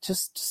 it's like,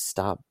 just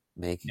stop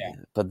making it.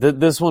 But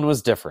this one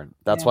was different.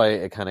 That's why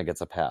it kind of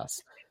gets a pass.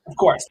 Of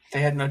course,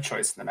 they had no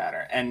choice in the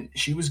matter. And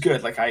she was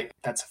good.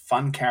 That's a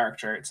fun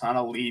character. It's not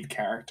a lead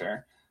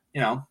character.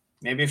 You know,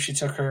 maybe if she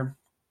took her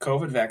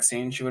COVID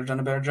vaccine, she would have done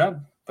a better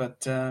job.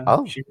 But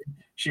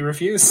she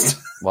refused.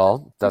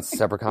 Well, that's a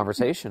separate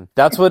conversation.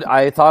 That's what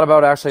I thought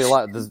about actually a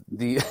lot.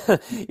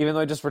 Even though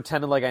I just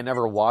pretended like I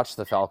never watched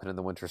The Falcon and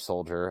the Winter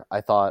Soldier,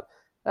 I thought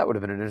that would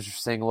have been an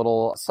interesting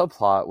little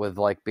subplot with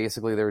like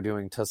basically they were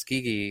doing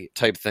Tuskegee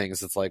type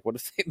things. It's like, what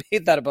if they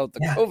made that about the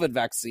COVID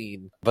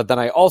vaccine? But then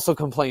I also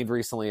complained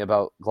recently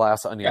about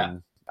Glass Onion. Yeah.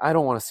 I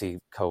don't want to see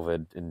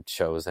COVID in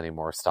shows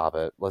anymore. Stop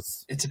it.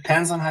 It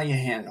depends on how you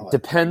handle it.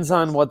 Depends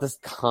on what the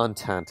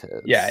content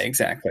is. Yeah,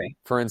 exactly.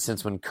 For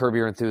instance, when Curb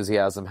Your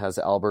Enthusiasm has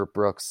Albert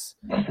Brooks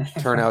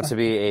turn out to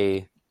be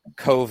a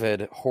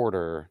COVID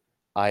hoarder,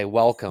 I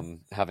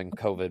welcome having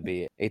COVID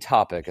be a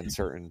topic in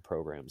certain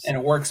programs. And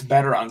it works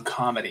better on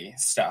comedy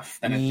stuff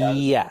than it does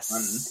Yes.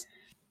 on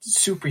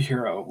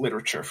superhero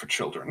literature for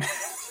children.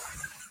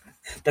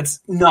 That's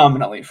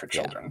nominally for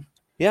children.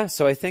 Yeah,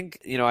 so I think,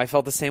 I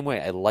felt the same way.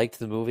 I liked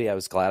the movie. I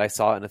was glad I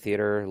saw it in a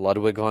theater.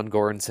 Ludwig von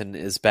Göransson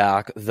is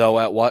back, though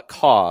at what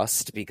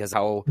cost? Because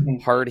how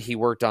hard he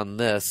worked on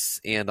this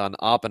and on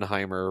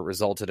Oppenheimer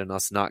resulted in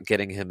us not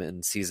getting him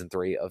in season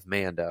 3 of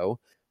M.O.D.O.P,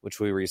 which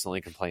we recently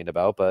complained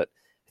about. But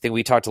I think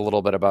we talked a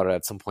little bit about it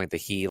at some point, that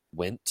he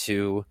went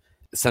to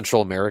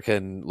Central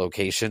American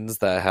locations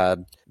that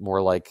had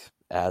more like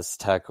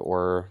Aztec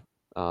or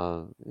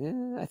I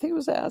think it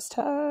was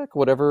Aztec,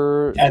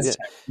 whatever. Aztec,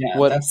 yeah.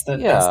 That's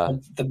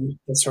the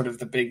sort of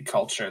the big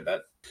culture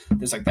that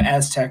there's like the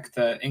Aztec,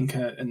 the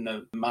Inca, and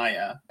the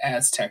Maya.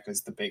 Aztec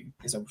is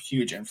a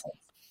huge influence.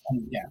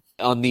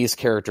 On these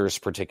characters,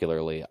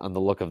 particularly on the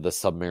look of the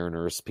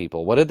Submariners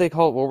people. What were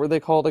they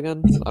called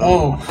again? I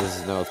don't know,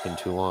 because it's been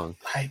too long.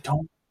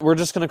 We're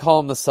just going to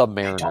call them the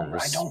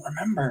Submariners. I don't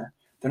remember.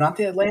 They're not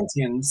the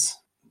Atlanteans.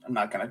 I'm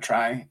not going to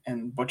try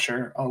and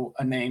butcher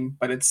a name,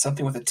 but it's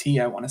something with a T,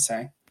 I want to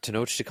say.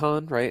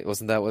 Tenochtitlan, right?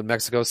 Wasn't that what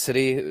Mexico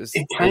City? It was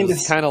kind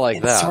of like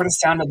that. It sort of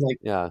sounded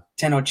like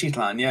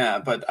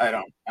Tenochtitlan, but I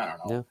don't know.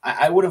 Yeah.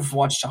 I would have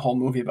watched a whole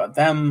movie about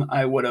them.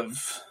 I would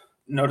have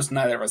noticed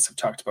neither of us have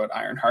talked about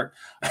Ironheart.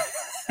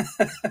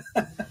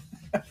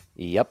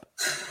 Yep.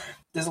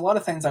 There's a lot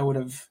of things I would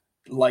have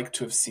liked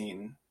to have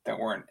seen that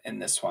weren't in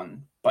this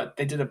one, but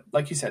they did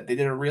like you said, they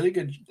did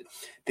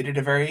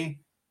a very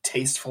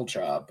tasteful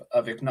job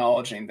of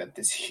acknowledging that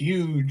this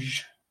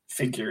huge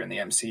figure in the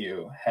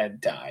MCU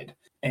had died.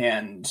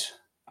 And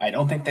I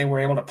don't think they were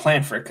able to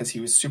plan for it because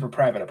he was super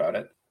private about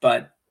it.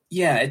 But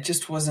yeah, it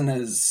just wasn't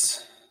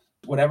as...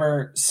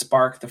 Whatever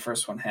spark the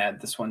first one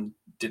had, this one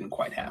didn't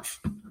quite have.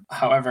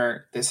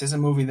 However, this is a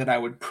movie that I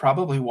would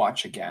probably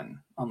watch again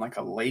on like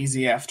a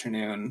lazy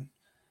afternoon.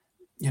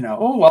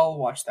 I'll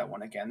watch that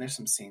one again. There's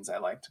some scenes I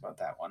liked about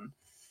that one,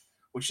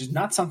 which is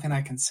not something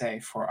I can say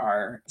for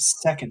our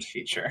second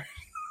feature.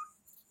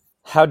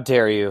 How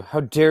dare you?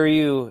 How dare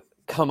you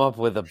come up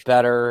with a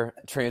better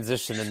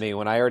transition than me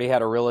when I already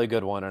had a really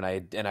good one and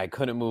I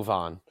couldn't move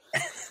on.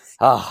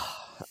 All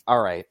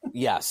right.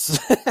 Yes.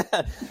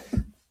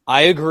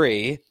 I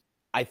agree.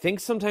 I think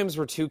sometimes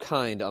we're too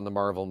kind on the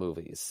Marvel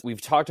movies. We've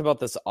talked about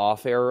this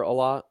off air a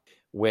lot,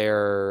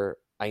 where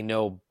I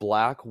know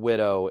Black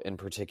Widow in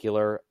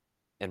particular,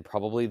 and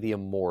probably the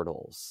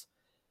Immortals,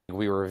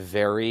 we were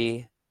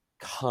very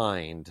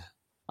kind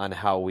on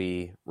how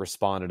we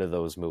responded to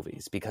those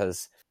movies,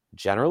 because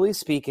generally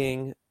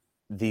speaking,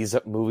 these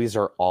movies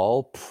are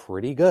all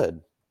pretty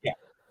good. Yeah.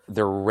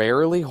 They're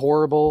rarely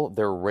horrible.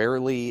 They're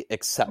rarely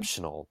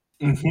exceptional.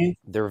 Mm-hmm.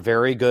 They're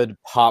very good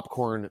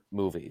popcorn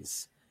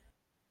movies.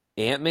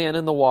 Ant-Man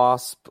and the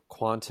Wasp,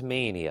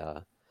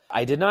 Quantumania.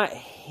 I did not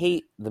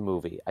hate the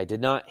movie. I did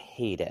not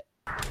hate it.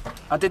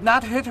 I did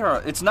not hit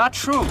her. It's not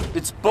true.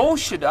 It's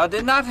bullshit. I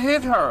did not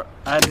hit her.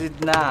 I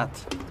did not.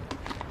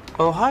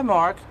 Oh, hi,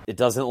 Mark. It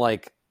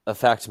doesn't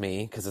affect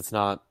me because it's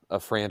not a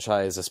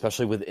franchise,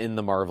 especially within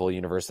the Marvel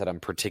universe, that I'm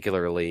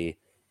particularly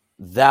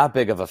that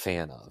big of a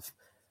fan of.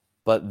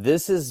 But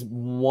this is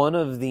one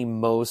of the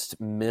most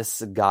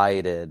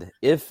misguided,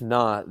 if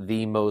not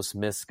the most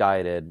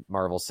misguided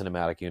Marvel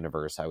Cinematic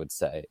Universe, I would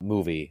say,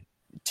 movie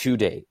to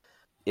date.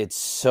 It's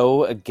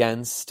so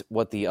against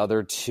what the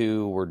other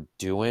two were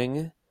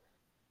doing,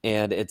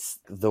 and it's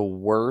the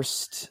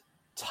worst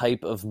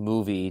type of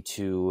movie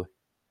to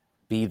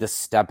be the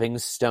stepping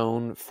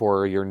stone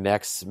for your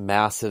next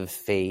massive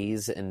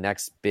phase and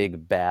next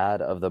big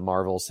bad of the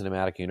Marvel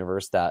Cinematic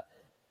Universe, that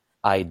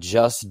I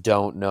just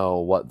don't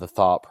know what the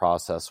thought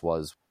process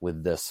was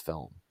with this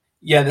film.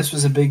 Yeah, this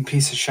was a big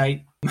piece of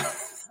shite.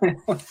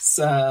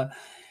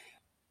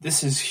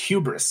 This is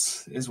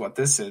hubris, is what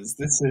this is.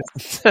 This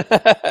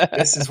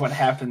is what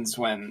happens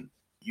when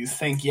you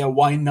think,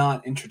 why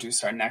not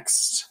introduce our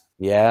next...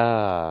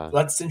 Yeah.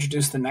 Let's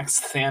introduce the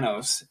next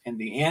Thanos in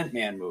the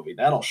Ant-Man movie.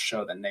 That'll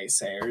show the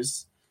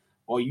naysayers.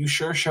 Well, you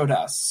sure showed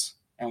us.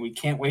 And we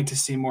can't wait to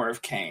see more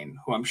of Kane,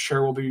 who I'm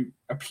sure will be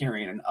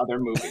appearing in other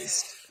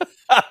movies.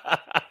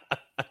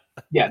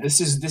 Yeah,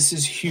 this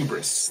is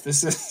hubris.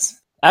 This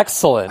is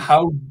excellent.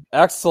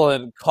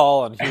 Excellent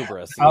call on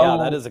hubris. Yeah,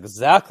 that is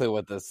exactly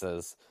what this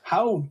is.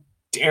 How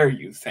dare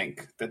you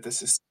think that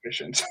this is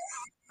sufficient?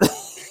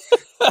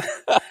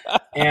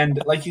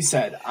 And like you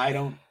said, I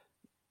don't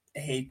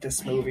hate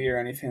this movie or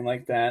anything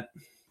like that.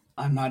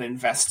 I'm not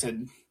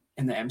invested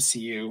in the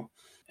MCU,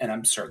 and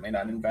I'm certainly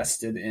not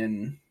invested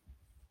in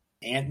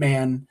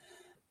Ant-Man.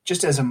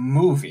 Just as a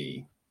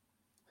movie,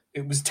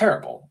 it was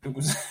terrible. It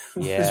was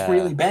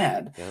really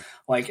bad.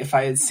 Yep. If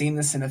I had seen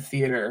this in a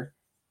theater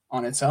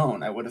on its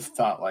own, I would have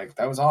thought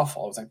that was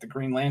awful. It was like the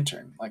Green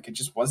Lantern. It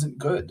just wasn't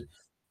good.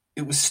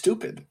 It was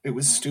stupid. It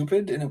was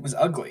stupid and it was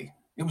ugly.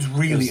 It was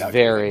really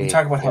ugly. We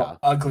talk about how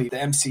ugly the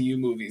MCU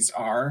movies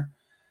are,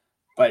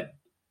 but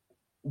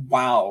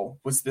wow,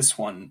 was this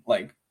one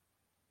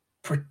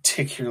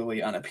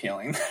particularly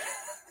unappealing.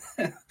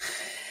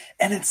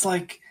 And it's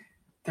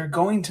they're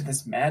going to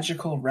this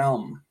magical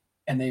realm,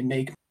 and they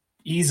make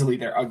easily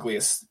their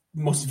ugliest,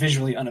 most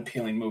visually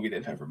unappealing movie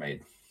they've ever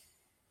made.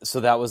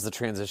 So that was the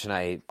transition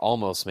I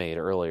almost made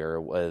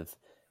earlier with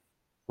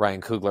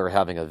Ryan Coogler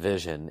having a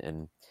vision,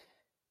 and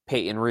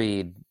Peyton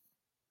Reed,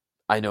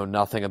 I know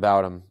nothing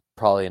about him,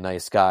 probably a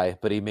nice guy,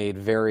 but he made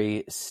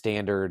very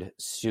standard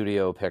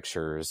studio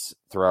pictures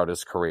throughout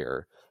his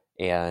career.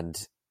 And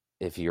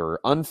if you're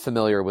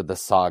unfamiliar with the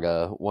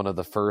saga, one of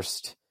the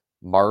first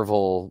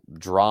Marvel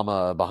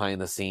drama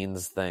behind the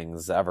scenes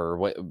things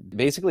ever,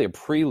 basically a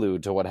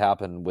prelude to what's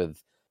happened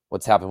with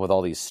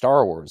all these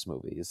Star Wars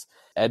movies.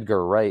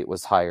 Edgar Wright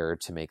was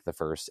hired to make the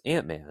first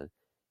Ant-Man,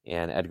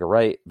 and Edgar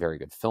Wright, very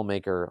good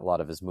filmmaker. A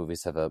lot of his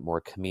movies have a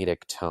more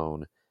comedic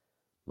tone.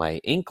 My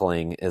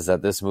inkling is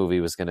that this movie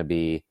was going to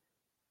be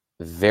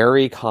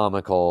very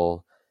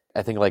comical.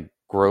 I think like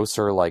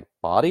grosser, like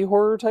body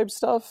horror type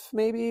stuff,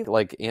 maybe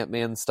like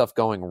Ant-Man stuff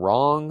going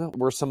wrong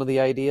were some of the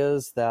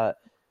ideas that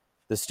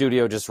the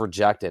studio just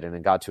rejected. And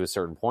it got to a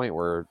certain point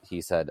where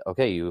he said,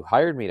 okay, you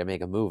hired me to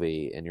make a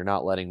movie and you're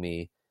not letting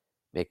me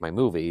make my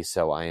movie,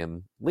 so I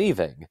am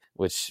leaving,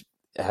 which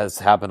has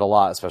happened a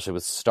lot, especially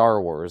with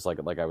Star Wars, like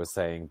I was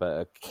saying.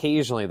 But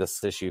occasionally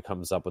this issue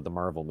comes up with the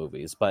Marvel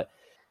movies, but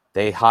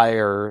they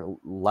hire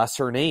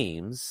lesser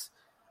names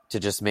to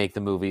just make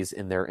the movies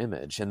in their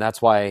image. And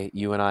that's why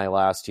you and I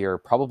last year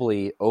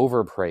probably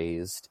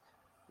overpraised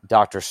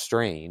Doctor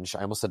Strange.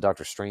 I almost said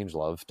Doctor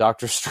Strangelove.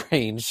 Doctor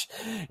Strange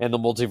and the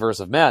Multiverse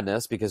of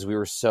Madness, because we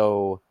were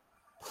so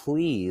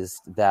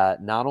pleased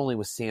that not only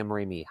was Sam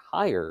Raimi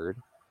hired,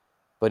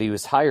 but he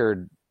was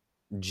hired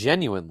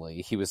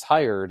genuinely. He was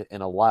hired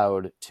and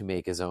allowed to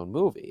make his own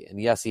movie.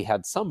 And yes, he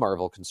had some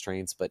Marvel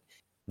constraints, but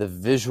the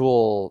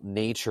visual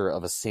nature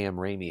of a Sam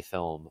Raimi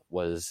film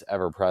was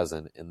ever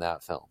present in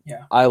that film.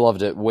 Yeah. I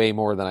loved it way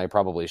more than I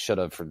probably should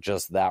have for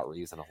just that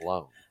reason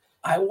alone.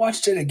 I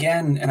watched it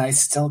again and I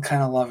still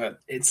kind of love it.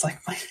 It's like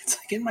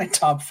in my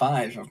top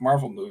 5 of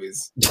Marvel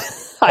movies.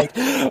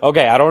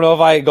 Okay, I don't know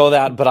if I go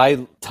that, but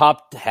I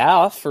topped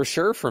half for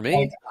sure for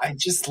me. I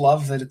just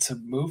love that it's a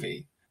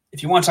movie.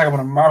 If you want to talk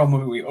about a Marvel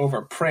movie we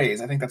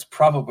overpraise, I think that's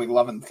probably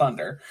Love and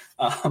Thunder.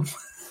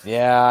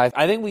 Yeah,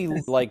 I think we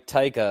like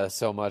Taika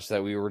so much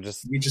that we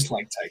just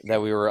like Taika,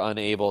 that we were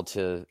unable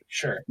to.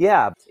 Sure.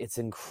 Yeah, it's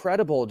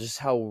incredible just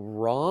how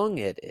wrong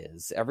it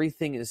is.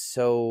 Everything is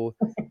so.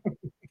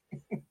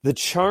 The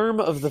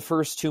charm of the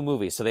first 2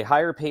 movies. So they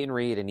hire Peyton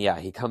Reed, and yeah,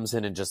 he comes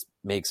in and just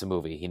makes a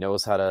movie. He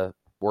knows how to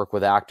work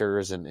with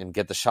actors and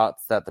get the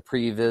shots that the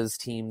previs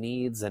team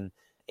needs. And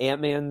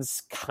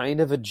Ant-Man's kind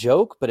of a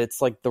joke, but it's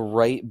like the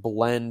right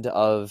blend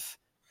of.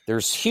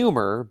 There's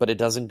humor, but it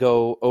doesn't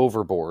go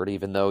overboard,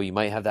 even though you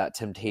might have that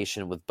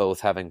temptation with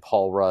both having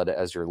Paul Rudd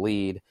as your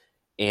lead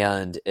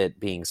and it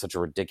being such a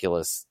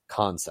ridiculous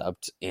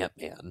concept,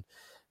 Ant-Man.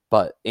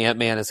 But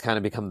Ant-Man has kind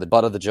of become the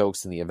butt of the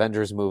jokes in the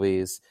Avengers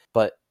movies.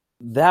 But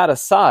that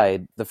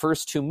aside, the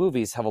first 2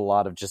 movies have a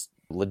lot of just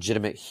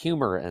legitimate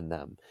humor in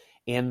them.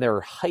 And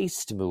they're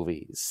heist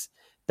movies.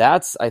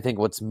 That's, I think,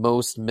 what's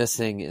most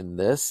missing in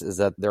this is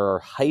that there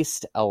are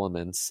heist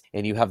elements,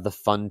 and you have the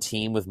fun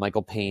team with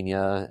Michael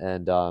Pena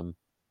and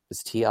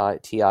is T.I.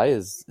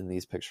 is in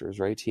these pictures,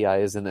 right? T.I.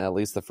 is in at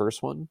least the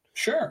first one.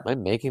 Sure. Am I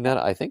making that?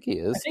 I think he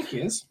is. I think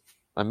he is.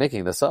 I'm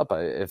making this up,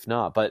 if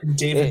not. But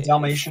David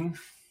Dalmatian.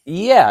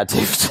 Yeah,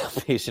 David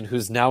Dalmatian,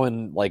 who's now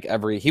in like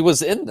he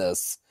was in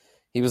this.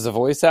 He was a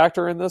voice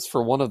actor in this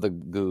for one of the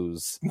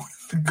Goos. One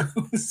of the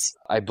Goos.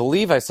 I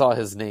believe I saw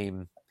his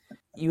name.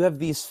 You have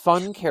these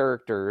fun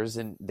characters,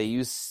 and they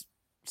use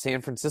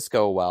San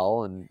Francisco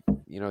well, and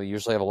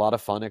usually have a lot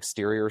of fun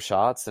exterior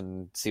shots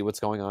and see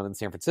what's going on in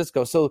San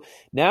Francisco. So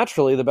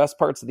naturally, the best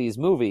parts of these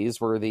movies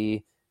were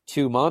the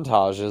 2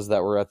 montages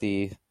that were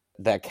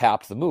that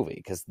capped the movie,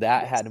 because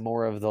that had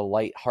more of the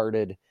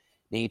lighthearted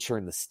nature,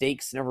 and the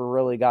stakes never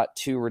really got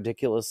too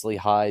ridiculously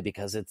high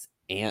because it's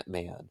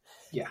Ant-Man.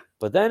 Yeah.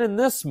 But then in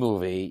this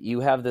movie, you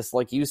have this,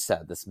 like you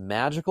said, this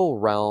magical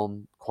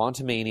realm,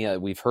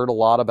 Quantumania. We've heard a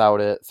lot about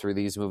it through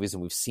these movies,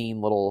 and we've seen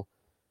little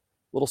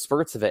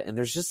spurts of it. And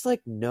there's just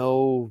like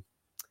no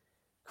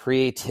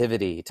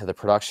creativity to the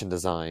production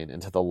design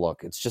and to the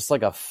look. It's just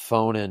like a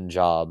phone-in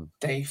job.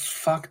 They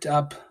fucked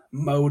up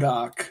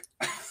M.O.D.O.P.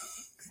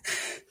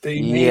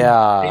 They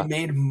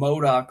made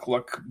M.O.D.O.P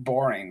look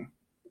boring.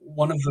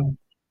 One of them.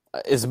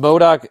 Is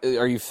M.O.D.O.P,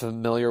 are you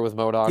familiar with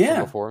M.O.D.O.P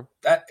from before?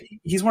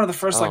 He's one of the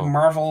first like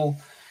Marvel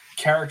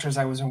characters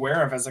I was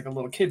aware of as like a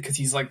little kid, because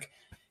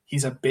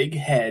he's a big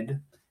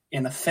head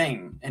in a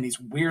thing, and he's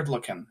weird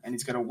looking, and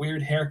he's got a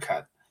weird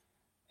haircut,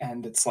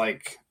 and it's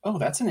like, oh,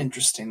 that's an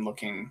interesting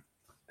looking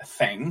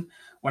thing.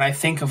 When I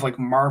think of like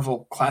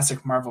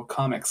classic Marvel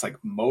comics, like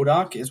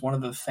M.O.D.O.P is one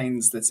of the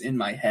things that's in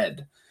my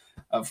head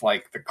of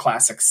like the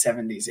classic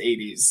 70s,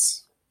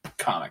 80s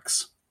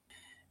comics.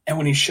 And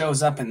when he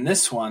shows up in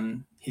this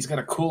one, he's got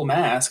a cool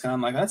mask, and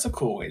I'm like, that's a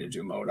cool way to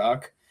do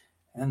M.O.D.O.P.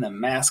 And then the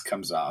mask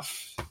comes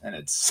off, and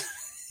it's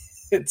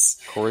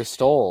Corey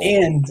Stoll.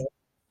 And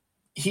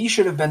he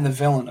should have been the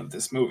villain of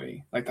this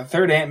movie. Like the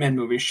third Ant-Man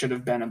movie should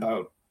have been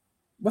about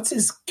what's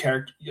his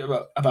character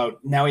about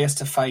now he has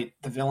to fight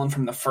the villain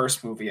from the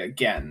first movie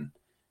again,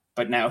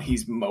 but now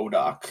he's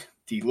M.O.D.O.P,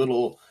 the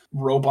little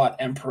robot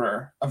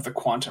emperor of the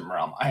quantum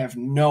realm. I have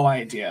no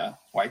idea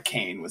why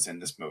Kane was in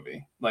this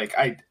movie. Like,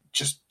 I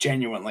just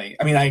genuinely,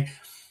 I mean, I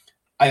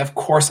of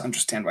course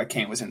understand why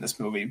Kane was in this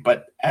movie,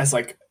 but as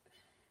like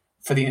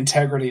for the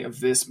integrity of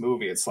this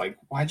movie, it's like,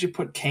 why'd you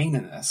put Kane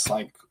in this?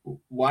 Like,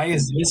 why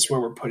is this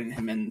where we're putting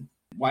him in?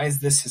 Why is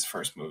this his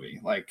first movie?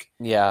 Like,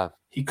 Yeah.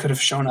 he could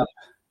have shown up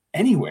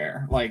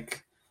anywhere.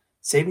 Like,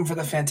 save him for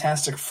the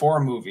Fantastic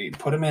Four movie.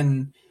 Put him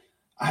in,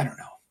 I don't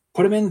know.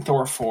 Put him in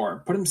Thor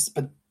 4. Put him,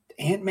 but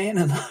Ant-Man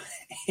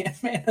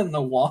and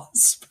the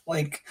Wasp.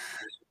 Like,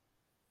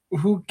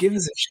 who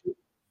gives a shit?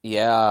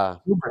 Yeah.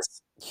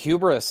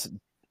 Hubris.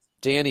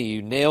 Danny,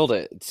 you nailed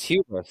it. It's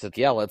hubris.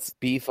 Let's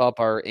beef up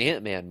our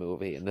Ant-Man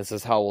movie, and this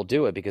is how we'll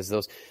do it, because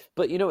those...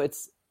 But,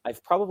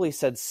 I've probably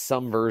said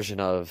some version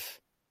of...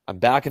 I'm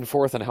back and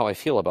forth on how I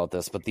feel about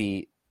this, but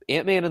the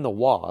Ant-Man and the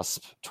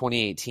Wasp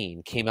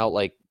 2018 came out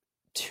like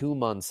 2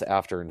 months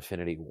after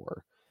Infinity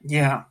War.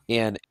 Yeah.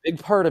 And a big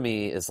part of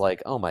me is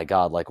like, oh my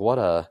God, like what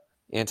a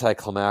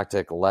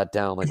anticlimactic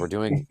letdown. Like we're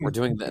doing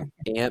the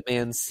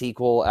Ant-Man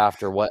sequel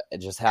after what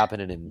just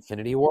happened in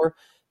Infinity War.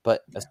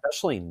 But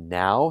especially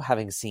now,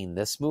 having seen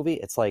this movie,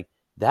 it's like,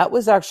 that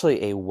was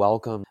actually a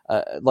welcome,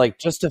 like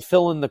just to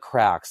fill in the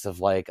cracks of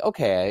like,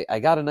 okay, I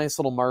got a nice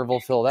little Marvel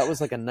fill. That was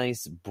like a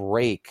nice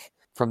break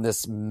from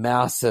this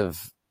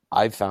massive,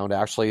 I found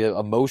actually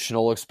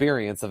emotional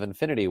experience of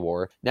Infinity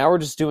War. Now we're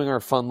just doing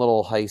our fun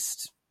little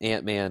heist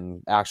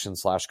Ant-Man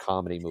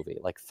action/comedy movie.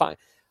 Like, fine.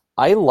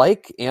 I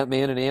like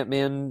Ant-Man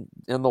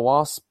and the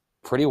Wasp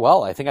pretty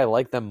well. I think I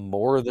like them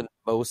more than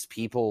most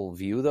people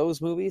view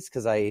those movies,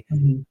 because I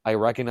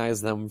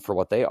recognize them for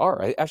what they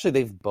are. Actually,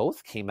 they've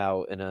both came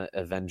out in a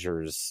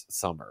Avengers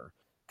summer,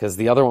 because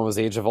the other one was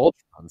Age of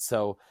Ultron.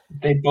 So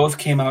they both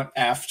came out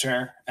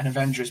after an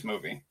Avengers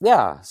movie.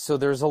 Yeah, so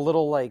there's a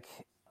little like,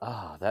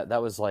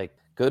 that was like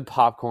good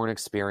popcorn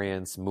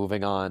experience.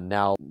 Moving on.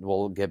 Now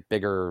we'll get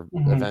bigger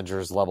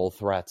Avengers level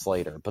threats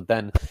later. But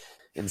then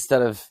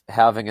instead of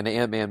having an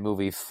Ant-Man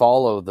movie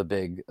follow the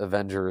big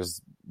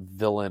Avengers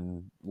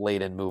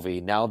villain-laden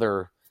movie, now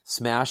they're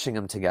smashing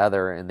them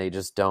together, and they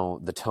just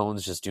don't, the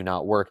tones just do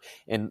not work.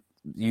 And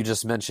you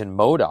just mentioned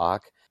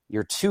M.O.D.O.P,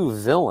 your two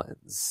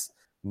villains.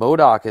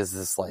 M.O.D.O.P is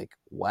this like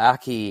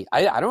wacky,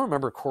 I don't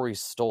remember Corey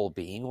Stoll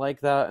being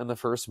like that in the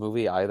first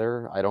movie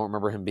either. I don't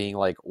remember him being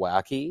like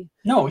wacky.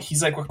 No,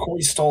 he's like what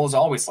Corey Stoll is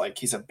always like.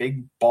 He's a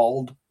big,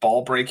 bald,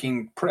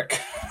 ball-breaking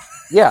prick.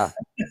 Yeah.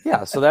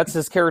 So that's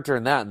his character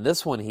in that. And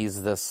this one,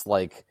 he's this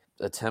like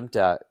attempt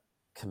at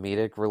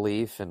comedic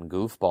relief and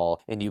goofball.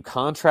 And you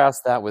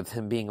contrast that with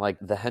him being like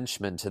the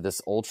henchman to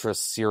this ultra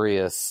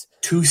serious,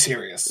 too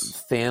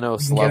serious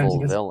Thanos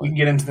level villain. We can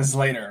get into this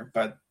later,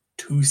 but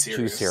too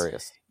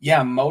serious.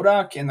 Yeah,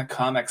 M.O.D.O.P in the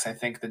comics, I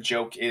think the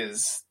joke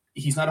is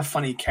he's not a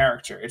funny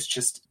character. It's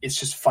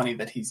just funny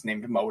that he's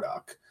named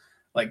M.O.D.O.P.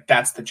 Like,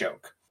 that's the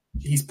joke.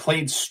 He's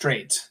played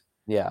straight.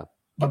 Yeah.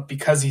 But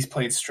because he's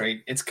played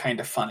straight, it's kind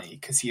of funny,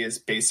 because he is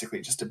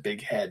basically just a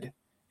big head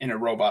in a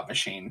robot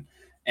machine,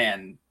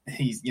 and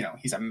he's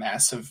a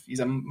massive, he's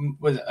a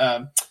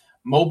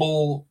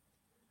mobile,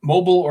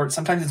 or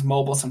sometimes it's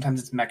mobile, sometimes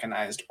it's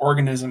mechanized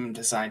organism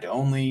designed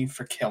only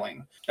for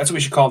killing. That's what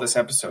we should call this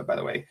episode, by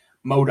the way.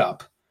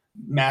 M.O.D.O.P,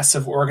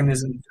 massive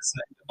organism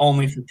designed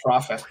only for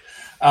profit.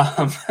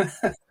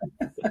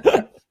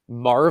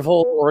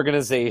 Marvel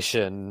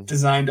organization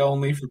designed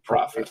only for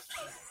profit.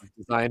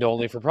 Designed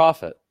only for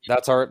profit.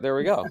 That's there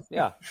we go.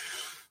 Yeah.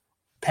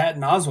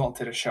 Patton Oswalt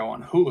did a show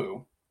on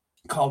Hulu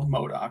called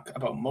M.O.D.O.P,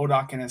 about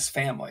M.O.D.O.P and his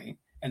family.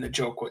 And the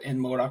joke in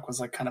M.O.D.O.P was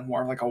like kind of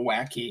more of like a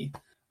wacky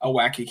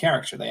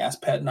character. They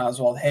asked Patton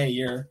Oswalt, "Hey,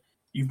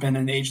 you've been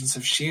in Agents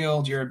of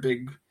S.H.I.E.L.D.,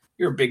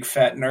 you're a big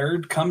fat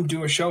nerd. Come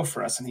do a show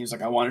for us." And he was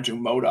like, "I want to do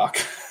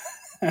M.O.D.O.P.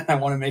 I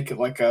want to make it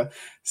like a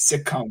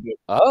sitcom."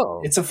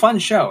 Oh. It's a fun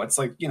show. It's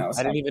like,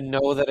 I didn't even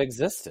know that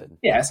existed.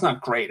 Yeah, it's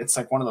not great. It's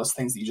like one of those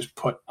things that you just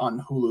put on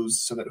Hulu's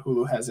so that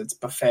Hulu has its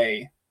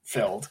buffet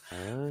filled.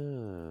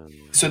 Oh.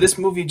 So this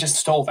movie just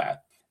stole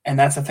that. And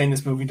that's the thing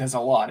this movie does a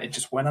lot. It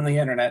just went on the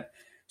internet,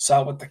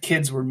 saw what the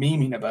kids were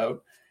memeing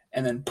about,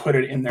 and then put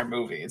it in their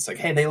movie. It's like,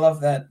 hey, they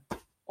love that,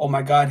 oh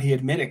my God, he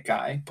admitted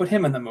guy. Put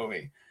him in the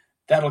movie.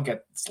 That'll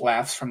get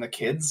laughs from the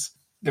kids.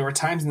 There were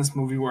times in this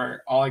movie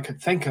where all I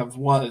could think of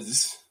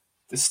was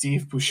the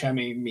Steve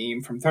Buscemi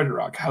meme from 30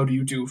 Rock. How do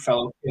you do,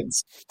 fellow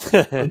kids?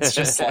 It's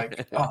just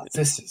like, oh,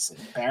 this is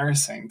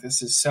embarrassing.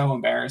 This is so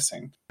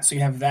embarrassing. So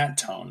you have that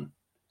tone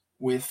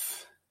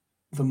with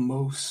the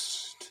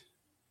most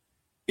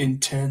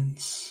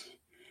intense,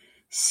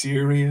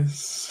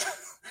 serious,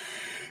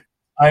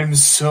 I'm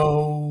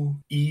so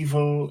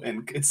evil.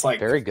 And it's like,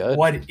 very good.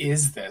 What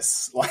is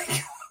this? Like,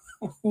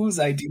 whose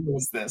idea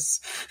was this?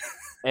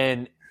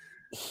 And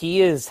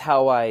he is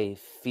how I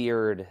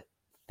feared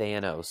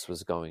Thanos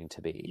was going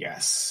to be.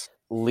 Yes.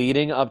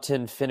 Leading up to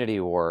Infinity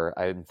War,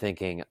 I'm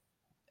thinking,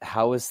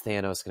 how is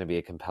Thanos going to be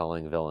a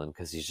compelling villain?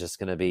 Because he's just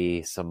going to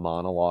be some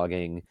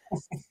monologuing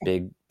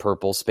big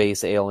purple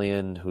space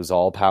alien who's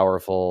all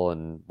powerful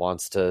and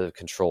wants to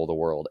control the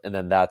world. And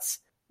then that's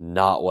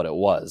not what it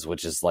was,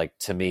 which is like,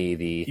 to me,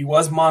 He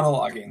was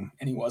monologuing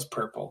and he was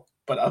purple.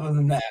 But other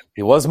than that,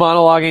 he was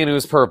monologuing and he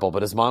was purple,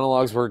 but his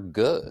monologues were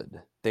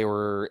good. They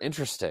were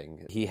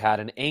interesting. He had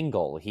an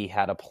angle. He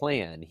had a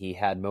plan. He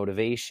had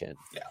motivation.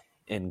 Yeah.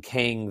 In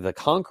Kang the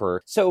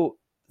Conqueror. So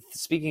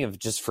speaking of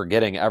just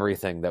forgetting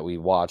everything that we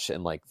watched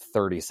in like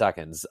 30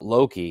 seconds,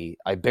 Loki,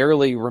 I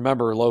barely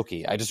remember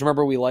Loki. I just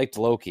remember we liked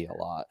Loki a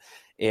lot.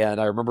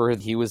 And I remember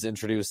he was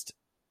introduced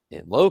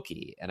in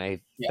Loki, and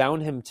I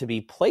found him to be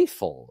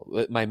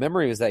playful. My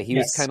memory was that he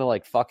was kind of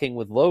like fucking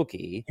with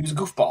Loki. He was a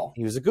goofball.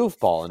 He was a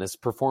goofball, and his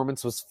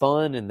performance was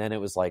fun. And then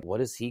it was like,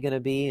 what is he going to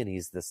be? And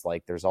he's this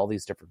like, there's all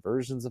these different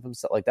versions of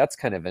himself. Like, that's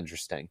kind of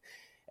interesting.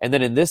 And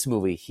then in this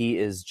movie, he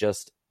is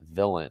just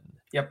villain.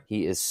 Yep.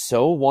 He is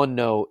so one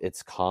note,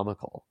 it's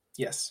comical.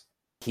 Yes.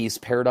 He's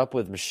paired up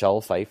with Michelle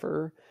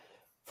Pfeiffer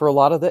for a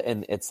lot of it,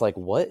 and it's like,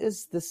 what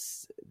is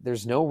this?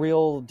 There's no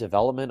real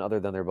development other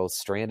than they're both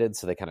stranded,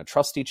 so they kind of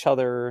trust each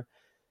other.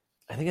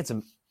 I think it's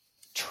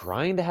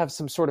trying to have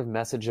some sort of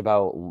message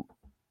about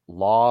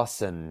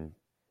loss and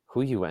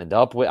who you end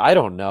up with. I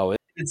don't know.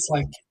 It's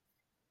like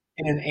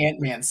in an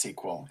Ant-Man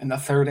sequel, in the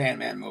third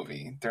Ant-Man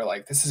movie, they're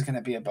like, this is going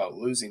to be about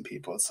losing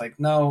people. It's like,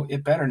 no,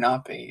 it better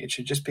not be. It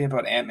should just be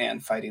about Ant-Man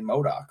fighting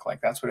M.O.D.O.P.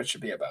 Like, that's what it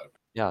should be about.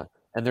 Yeah.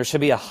 And there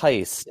should be a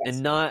heist,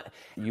 and not,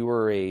 you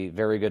were a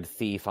very good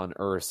thief on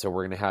Earth, so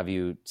we're going to have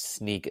you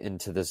sneak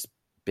into this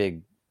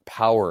big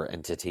power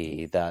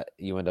entity that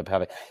you end up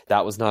having.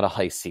 That was not a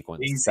heist sequence.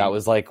 Lazy. That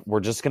was like,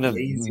 we're just going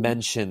to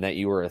mention that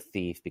you were a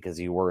thief because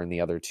you were in the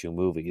other two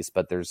movies,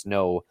 but there's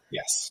no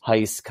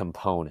heist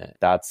component.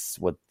 That's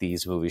what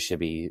these movies should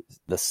be.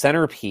 The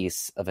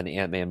centerpiece of an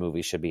Ant-Man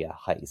movie should be a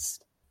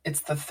heist.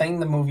 It's the thing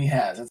the movie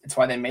has. It's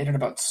why they made it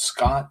about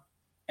Scott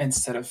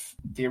instead of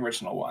the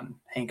original one,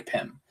 Hank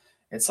Pym.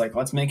 It's like,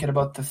 let's make it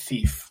about the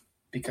thief,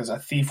 because a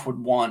thief would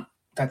want,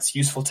 that's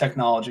useful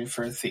technology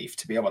for a thief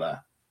to be able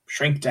to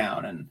shrink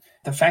down. And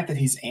the fact that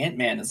he's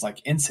Ant-Man is like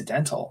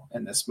incidental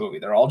in this movie.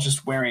 They're all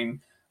just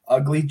wearing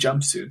ugly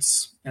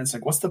jumpsuits. And it's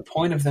like, what's the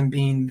point of them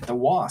being the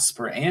Wasp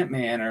or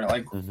Ant-Man, or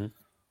like,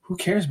 who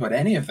cares about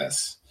any of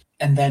this?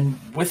 And then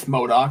with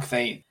M.O.D.O.P,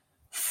 they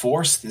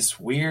force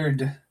this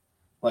weird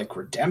like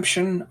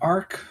redemption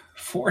arc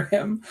for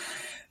him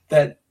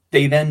that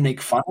they then make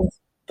fun of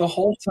the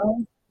whole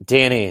time.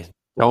 Danny,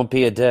 don't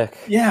be a dick.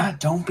 Yeah,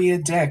 don't be a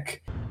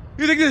dick.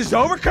 You think this is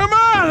over? Come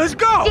on, let's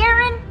go!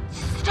 Darren,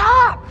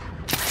 stop!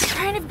 I'm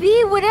trying to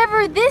be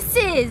whatever this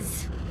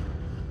is.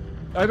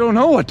 I don't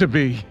know what to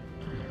be.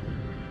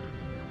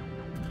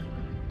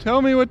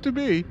 Tell me what to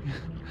be.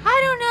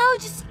 I don't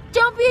know, just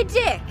don't be a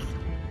dick.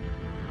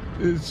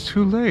 It's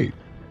too late.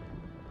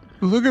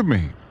 Look at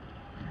me.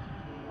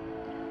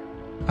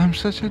 I'm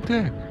such a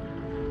dick.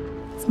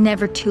 It's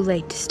never too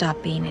late to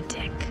stop being a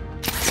dick.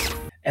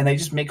 And they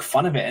just make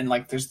fun of it. And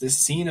like, there's this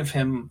scene of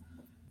him,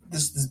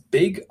 this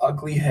big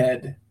ugly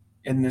head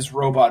in this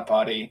robot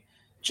body,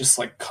 just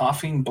like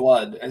coughing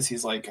blood as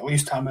he's like, at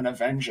least I'm an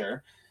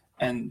Avenger.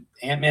 And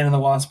Ant-Man and the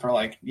Wasp are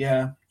like,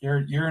 yeah,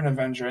 you're an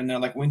Avenger. And they're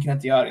like winking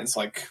at the audience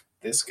like,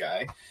 this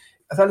guy.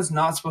 I thought it's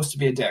not supposed to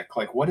be a dick.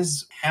 Like, what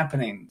is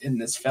happening in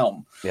this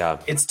film? Yeah.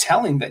 It's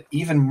telling that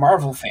even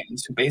Marvel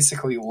fans who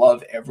basically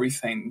love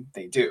everything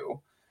they do,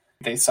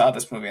 they saw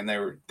this movie and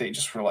they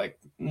just were like,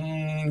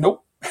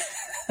 nope.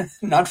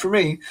 Not for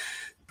me.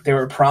 They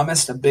were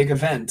promised a big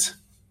event,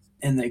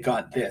 and they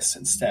got this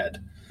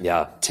instead.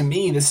 Yeah. To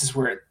me, this is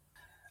where,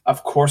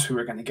 of course, we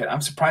were going to get.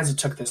 I'm surprised it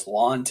took this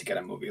long to get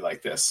a movie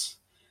like this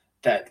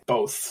that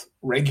both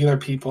regular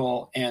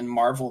people and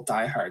Marvel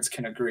diehards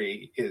can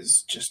agree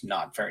is just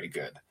not very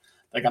good.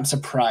 Like, I'm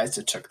surprised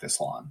it took this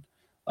long.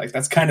 Like,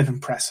 that's kind of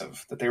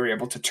impressive that they were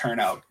able to turn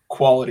out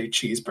quality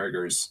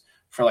cheeseburgers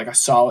for like a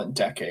solid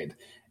decade.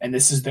 And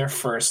this is their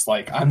first,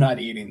 like, I'm not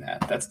eating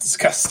that. That's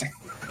disgusting.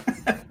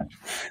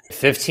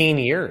 15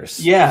 years.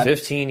 Yeah.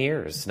 15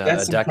 years. No, a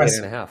decade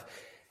impressive. And a half.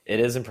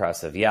 It is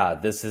impressive. Yeah,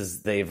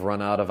 they've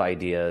run out of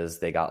ideas.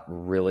 They got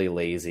really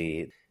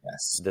lazy.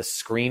 Yes. The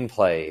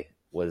screenplay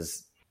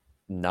was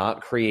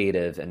not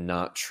creative and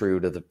not true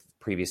to the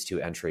previous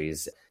two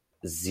entries.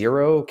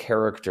 Zero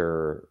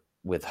character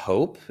with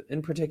Hope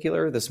in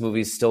particular. This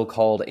movie's still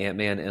called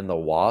Ant-Man and the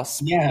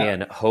Wasp. Yeah.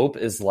 And Hope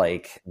is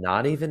like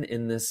not even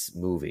in this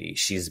movie.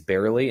 She's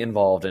barely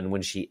involved. And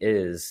when she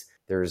is,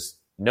 there's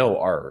no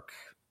arc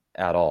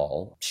at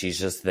all. She's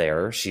just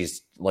there.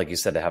 She's, like you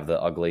said, to have the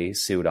ugly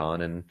suit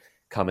on and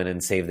come in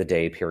and save the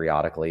day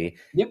periodically.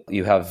 Yep.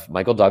 You have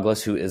Michael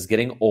Douglas, who is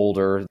getting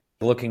older,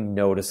 looking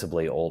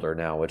noticeably older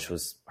now, which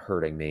was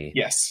hurting me.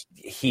 Yes.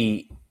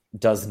 He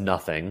does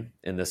nothing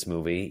in this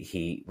movie.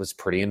 He was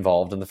pretty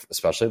involved in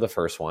especially the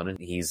first one, and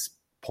he's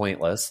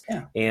pointless.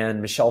 Yeah.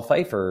 And Michelle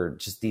Pfeiffer,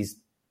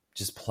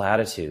 just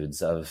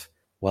platitudes of,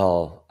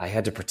 well, I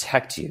had to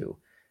protect you.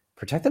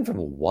 Protect them from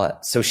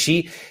what? So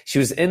she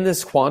was in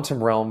this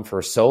quantum realm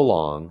for so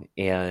long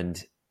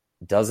and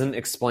doesn't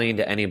explain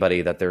to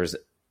anybody that there's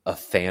a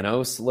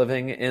Thanos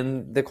living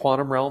in the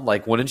quantum realm?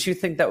 Like, wouldn't you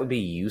think that would be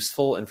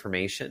useful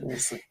information?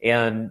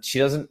 And she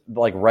doesn't,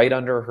 like, right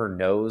under her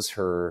nose,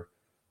 her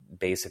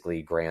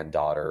basically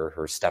granddaughter,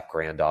 her step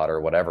granddaughter,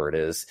 whatever it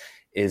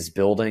is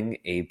building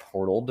a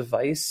portal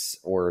device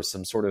or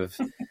some sort of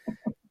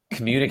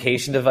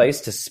communication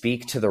device to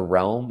speak to the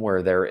realm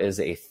where there is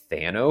a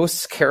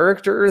Thanos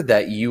character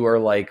that you are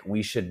like,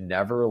 we should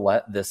never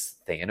let this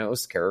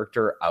Thanos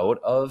character out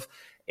of,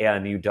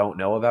 and you don't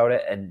know about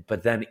it.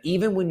 But then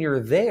even when you're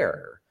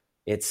there,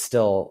 it's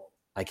still,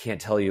 I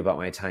can't tell you about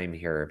my time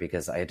here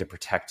because I had to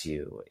protect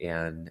you,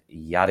 and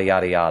yada,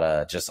 yada,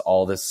 yada. Just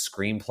all this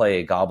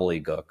screenplay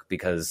gobbledygook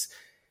because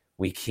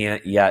we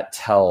can't yet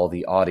tell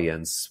the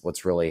audience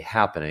what's really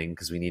happening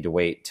because we need to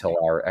wait till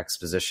our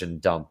exposition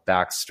dump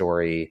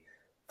backstory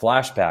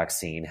flashback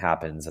scene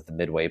happens at the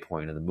midway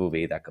point of the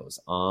movie that goes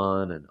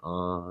on and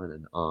on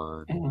and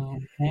on.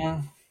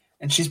 Mm-hmm.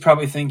 And she's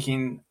probably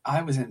thinking,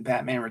 I was in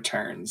Batman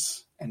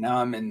Returns and now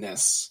I'm in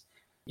this.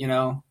 You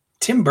know,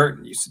 Tim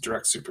Burton used to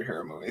direct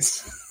superhero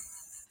movies.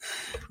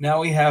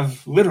 Now we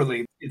have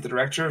literally the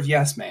director of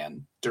Yes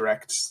Man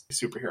directs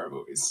superhero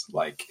movies.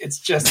 Like, it's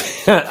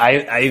just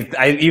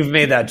you've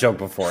made that joke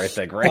before, I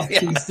think, right?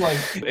 It's like,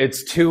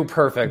 it's too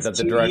perfect that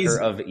the director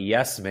easy. of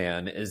Yes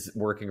Man is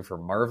working for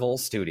Marvel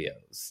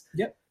Studios.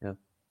 Yep.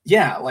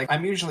 Yeah, like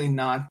I'm usually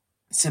not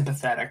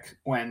sympathetic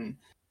when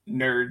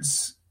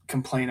nerds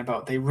complain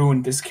about they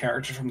ruined this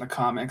character from the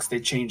comics, they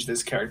changed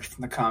this character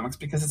from the comics,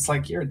 because it's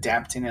like, you're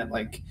adapting it,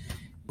 like,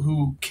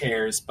 who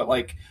cares? But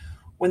like,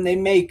 when they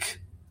make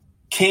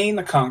Kane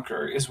the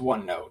Conqueror is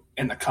one note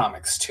in the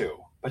comics too,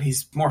 but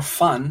he's more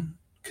fun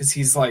because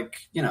he's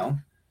like, you know,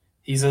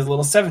 he's a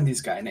little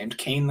 70s guy named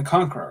Kane the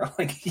Conqueror.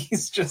 Like,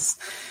 he's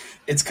just,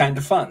 it's kind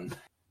of fun.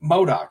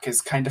 M.O.D.O.P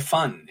is kind of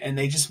fun, and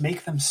they just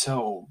make them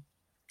so,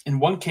 in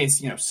one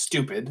case, you know,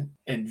 stupid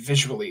and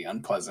visually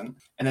unpleasant,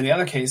 and in the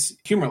other case,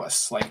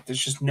 humorless. Like,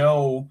 there's just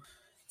no,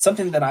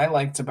 something that I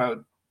liked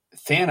about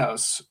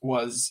Thanos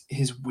was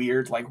his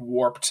weird, like,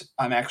 warped,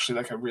 I'm actually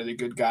like a really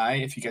good guy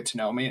if you get to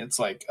know me. It's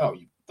like, oh,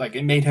 like,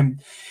 it made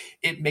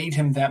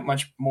him that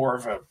much more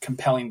of a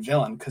compelling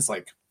villain because,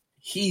 like,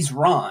 he's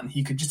Ron.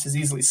 He could just as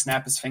easily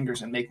snap his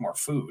fingers and make more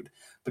food,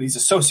 but he's a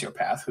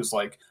sociopath who's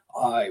like,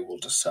 I will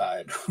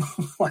decide.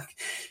 Like,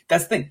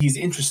 that's the thing. He's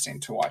interesting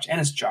to watch, and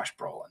it's Josh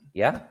Brolin,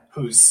 yeah,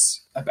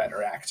 who's a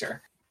better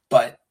actor.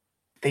 But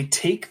they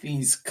take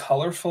these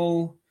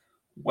colorful,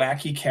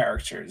 wacky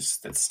characters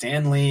that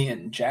Stan Lee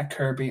and Jack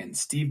Kirby and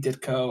Steve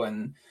Ditko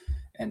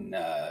and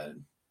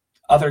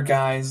other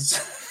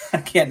guys. I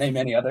can't name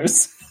any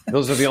others.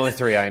 Those are the only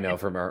three I know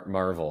from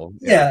Marvel.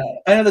 Yeah,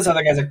 I know there's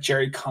other guys like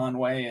Jerry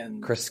Conway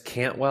and Chris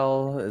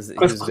Cantwell he's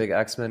a big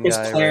X-Men Chris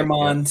guy.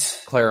 Claremont, right?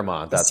 Yeah.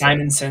 Claremont. That's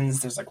Simonsons.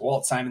 Right. There's like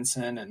Walt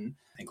Simonson and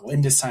I think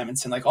Linda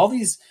Simonson. Like, all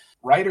these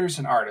writers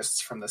and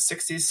artists from the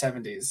 60s,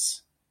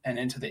 70s, and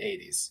into the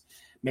 80s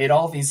made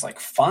all these like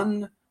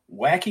fun,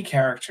 wacky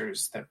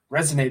characters that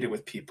resonated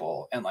with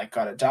people and like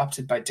got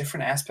adopted by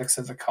different aspects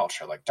of the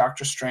culture. Like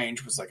Doctor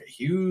Strange was like a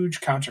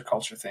huge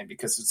counterculture thing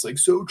because it's like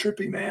so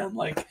trippy, man.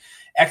 Like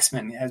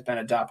X-Men has been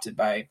adopted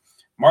by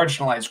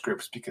marginalized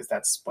groups because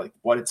that's like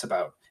what it's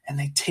about. And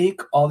they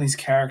take all these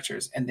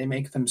characters and they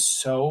make them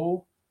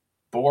so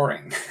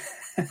boring.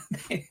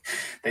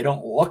 They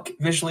don't look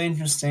visually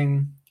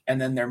interesting, and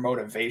then their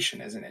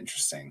motivation isn't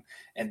interesting.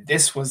 And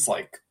this was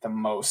like the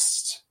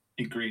most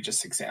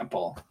egregious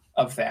example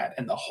of that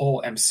in the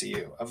whole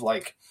MCU, of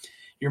like,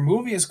 your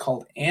movie is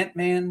called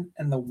Ant-Man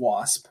and the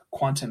Wasp: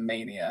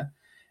 Quantumania,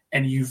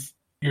 and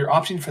you're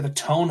opting for the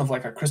tone of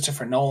like a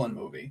Christopher Nolan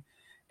movie,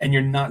 and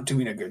you're not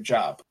doing a good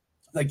job.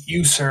 Like,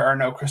 you, sir, are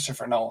no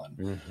Christopher Nolan.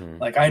 Mm-hmm.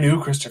 Like, I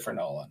knew Christopher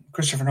Nolan.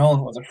 Christopher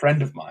Nolan was a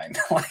friend of mine.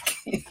 Like,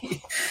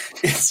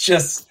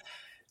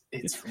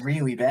 it's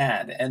really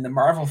bad. And the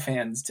Marvel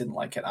fans didn't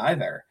like it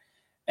either.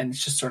 And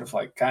it's just sort of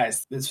like,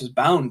 guys, this was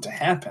bound to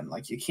happen.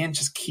 Like, you can't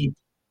just keep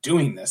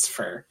doing this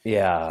for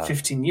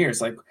 15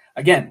 years. Like,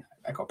 again,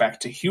 I go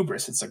back to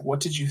hubris. It's like, what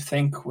did you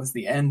think was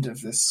the end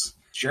of this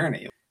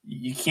journey?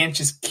 You can't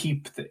just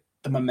keep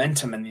the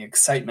momentum and the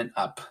excitement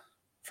up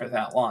for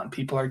that long.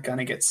 People are going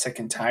to get sick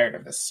and tired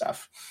of this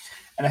stuff.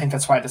 And I think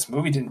that's why this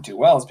movie didn't do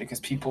well, is because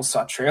people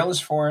saw trailers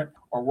for it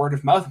or word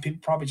of mouth, and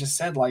people probably just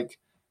said, like,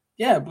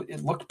 yeah,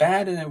 it looked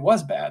bad and it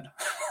was bad.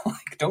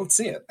 Like, don't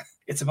see it.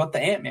 It's about the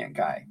Ant-Man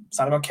guy. It's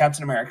not about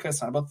Captain America.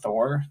 It's not about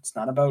Thor. It's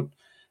not about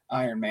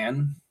Iron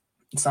Man.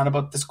 It's not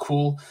about this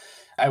cool,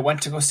 I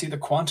went to go see the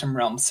Quantum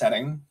Realm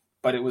setting,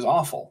 but it was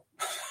awful.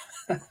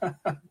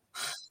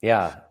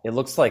 Yeah, it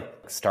looks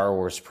like Star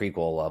Wars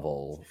prequel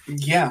level.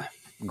 Yeah.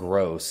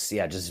 Gross.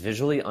 Yeah, just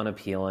visually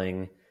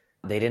unappealing.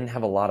 They didn't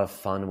have a lot of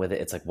fun with it.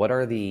 It's like, what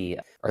are the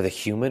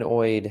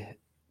humanoid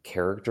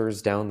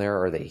characters down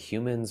there? Are they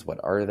humans? What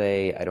are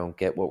they? I don't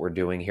get what we're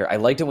doing here. I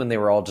liked it when they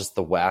were all just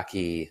the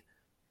wacky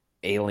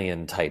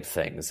alien type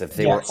things. If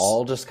they were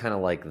all just kind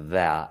of like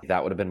that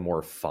would have been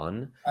more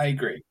fun. I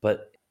agree.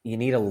 But you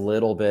need a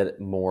little bit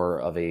more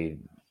of a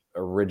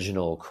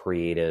original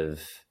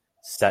creative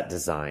set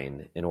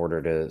design in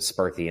order to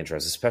spark the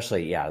interest,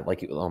 especially,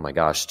 like, oh my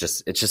gosh,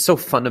 it's just so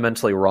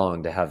fundamentally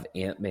wrong to have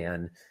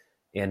Ant-Man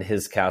and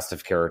his cast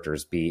of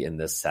characters be in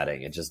this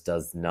setting. It just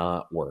does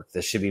not work.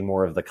 This should be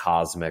more of the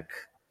cosmic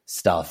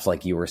stuff,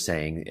 like you were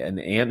saying. An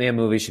Ant-Man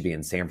movie should be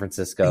in San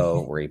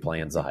Francisco where he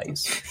plans a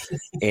heist.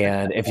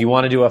 And if you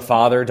want to do a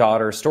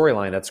father-daughter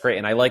storyline, that's great.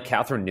 And I like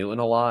Catherine Newton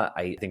a lot.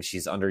 I think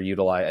she's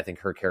underutilized. I think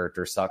her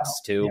character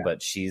sucks too,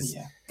 but she's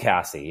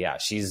Cassie. Yeah,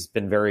 she's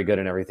been very good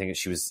in everything.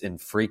 She was in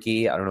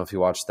Freaky. I don't know if you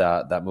watched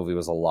that. That movie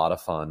was a lot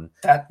of fun.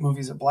 That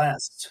movie's a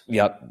blast.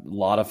 Yep, a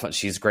lot of fun.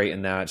 She's great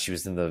in that. She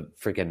was in the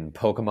freaking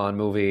Pokemon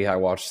movie. I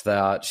watched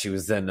that. She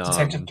was in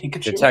Detective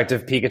Pikachu.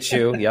 Detective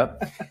Pikachu.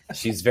 Yep,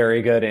 she's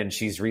very good, and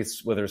she's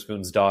Reese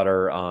Witherspoon's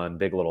daughter on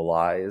Big Little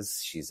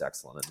Lies. She's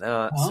excellent in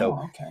that.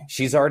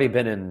 She's already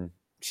been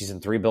she's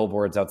in 3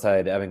 Billboards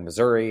Outside Ebbing,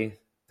 Missouri.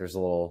 There's a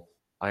little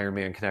Iron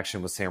Man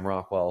connection with Sam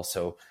Rockwell.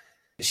 So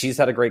she's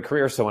had a great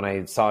career. So when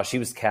I saw she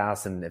was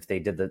cast, and if they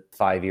did the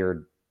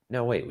 5-year,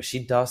 no, wait, was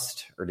she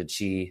Dust or did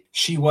she?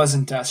 She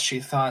wasn't Dust. She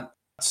thought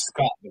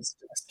Scott was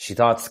Dust. She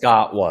thought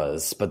Scott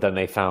was, but then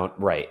they found,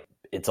 right,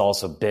 it's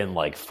also been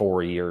like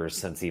 4 years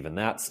since even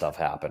that stuff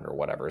happened or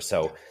whatever.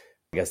 So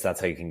I guess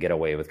that's how you can get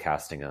away with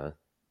casting a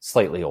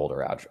slightly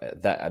older actress.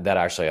 That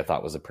actually I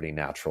thought was a pretty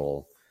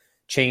natural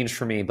change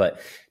for me, but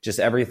just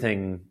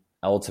everything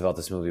else about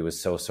this movie was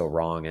so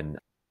wrong. And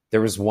there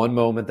was one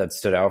moment that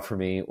stood out for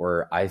me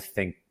where I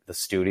think the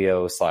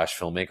studio /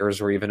 filmmakers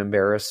were even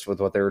embarrassed with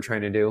what they were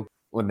trying to do.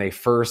 When they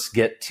first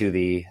get to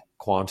the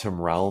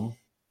quantum realm,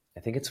 I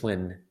think it's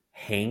when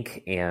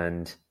Hank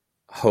and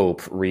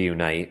Hope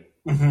reunite.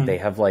 Mm-hmm. They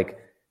have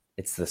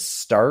it's the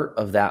start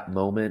of that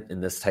moment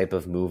in this type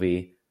of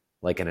movie,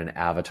 like in an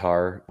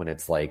Avatar, when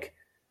it's like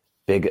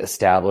big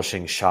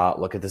establishing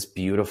shot, look at this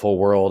beautiful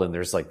world, and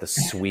there's like the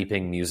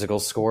sweeping musical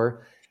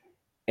score,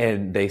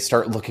 and they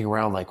start looking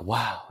around like,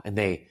 wow, and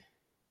they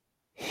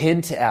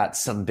hint at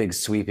some big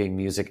sweeping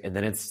music, and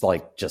then it's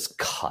like just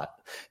cut.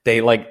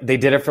 They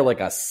did it for like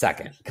a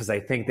second because I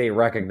think they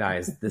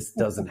recognize this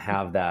doesn't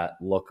have that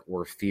look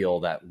or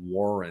feel that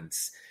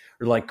warrants,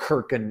 or like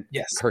Kirk and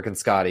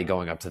Scotty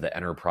going up to the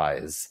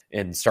Enterprise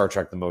in Star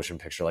Trek the Motion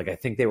Picture. Like I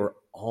think they were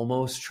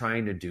almost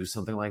trying to do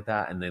something like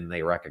that, and then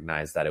they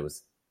recognized that it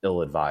was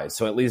ill-advised.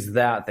 So at least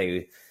that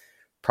they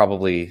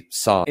probably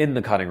saw in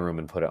the cutting room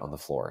and put it on the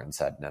floor and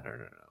said, no.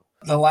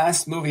 The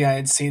last movie I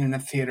had seen in a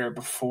theater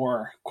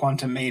before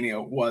Quantum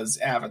Mania was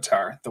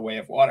Avatar, The Way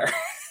of Water.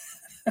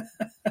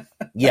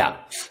 Yeah.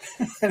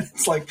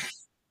 It's like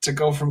to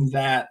go from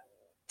that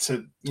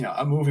to,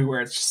 a movie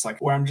where it's just like,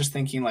 where I'm just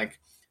thinking like,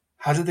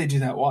 how did they do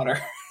that water?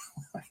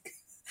 Like,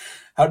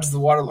 how does the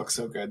water look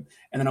so good?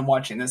 And then I'm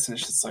watching this and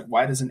it's just like,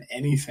 why doesn't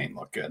anything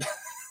look good?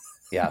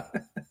 Yeah.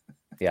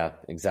 Yeah,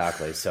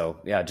 exactly. So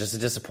yeah, just a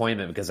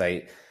disappointment because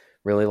I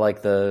really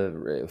like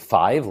the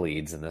 5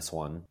 leads in this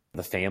one.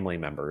 The family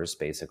members,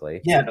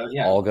 basically. Yeah.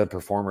 All good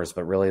performers,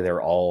 but really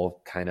they're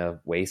all kind of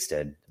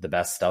wasted. The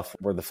best stuff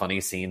were the funny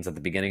scenes at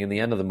the beginning and the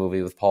end of the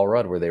movie with Paul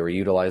Rudd, where they were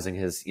utilizing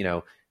his,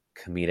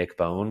 comedic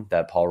bone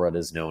that Paul Rudd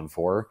is known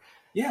for.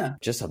 Yeah.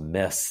 Just a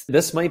miss.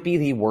 This might be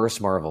the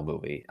worst Marvel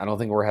movie. I don't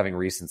think we're having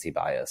recency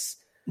bias.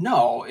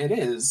 No, it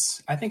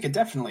is. I think it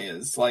definitely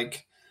is.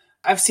 Like,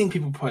 I've seen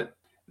people put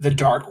The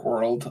Dark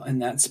World in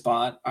that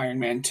spot, Iron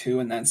Man 2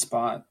 in that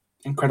spot,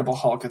 Incredible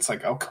Hulk. It's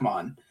like, oh, come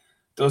on.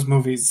 Those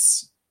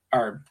movies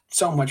are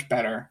so much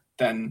better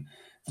than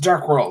The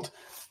Dark World.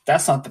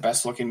 That's not the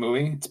best looking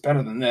movie. It's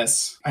better than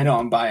this. I know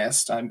I'm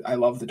biased. I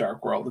love The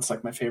Dark World. It's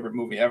like my favorite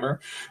movie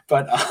ever.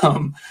 But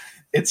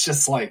it's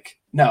just like,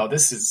 no,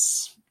 this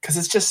is, because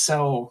it's just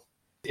so,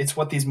 it's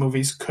what these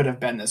movies could have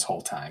been this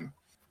whole time.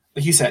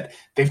 Like you said,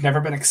 they've never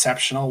been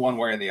exceptional one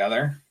way or the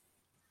other,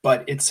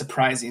 but it's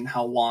surprising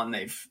how long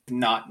they've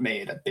not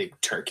made a big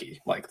turkey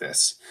like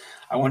this.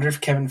 I wonder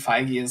if Kevin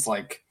Feige is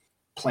like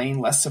playing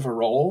less of a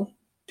role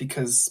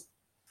because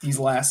these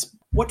last,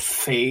 what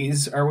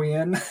phase are we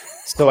in?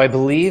 So I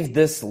believe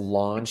this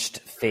launched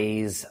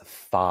phase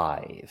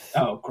 5.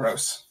 Oh,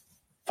 gross.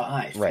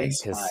 5. Right.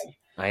 Phase 5.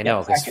 I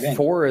know, because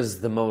 4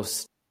 is the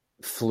most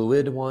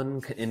fluid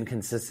one,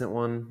 inconsistent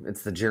one.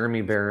 It's the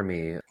Jeremy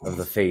Bearimy of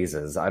the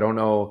phases. I don't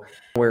know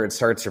where it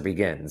starts or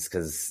begins,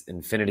 because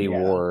Infinity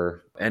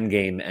War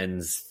Endgame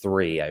ends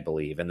 3, I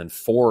believe. And then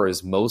 4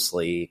 is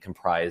mostly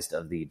comprised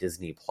of the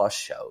Disney Plus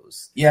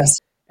shows.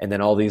 Yes. And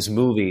then all these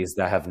movies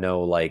that have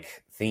no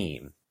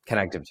theme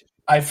connected to.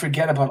 I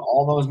forget about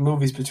all those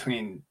movies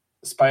between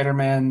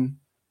Spider-Man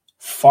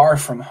Far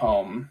From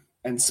Home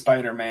and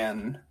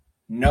Spider-Man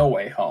No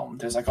Way Home.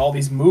 There's all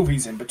these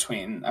movies in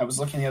between. I was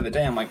looking the other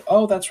day. I'm like,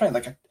 oh, that's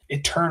right.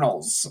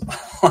 Eternals.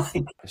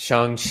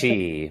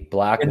 Shang-Chi,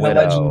 Black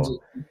Widow.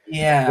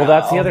 Yeah. Well,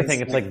 that's the other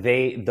thing.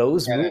 It's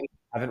those movies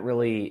haven't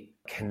really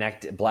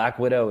connected. Black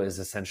Widow is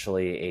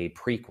essentially a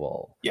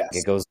prequel. Yes.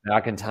 It goes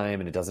back in time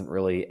and it doesn't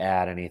really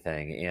add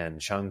anything.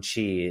 And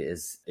Shang-Chi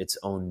is its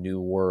own new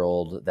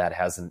world that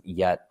hasn't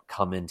yet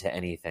come into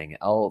anything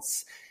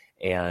else.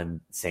 And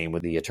same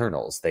with the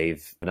Eternals.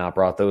 They've not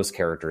brought those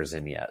characters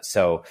in yet.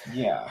 So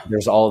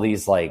there's all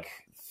these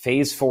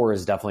Phase 4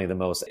 is definitely the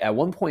most. At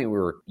one point,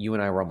 you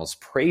and I were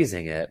almost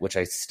praising it, which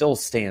I still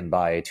stand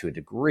by to a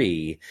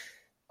degree,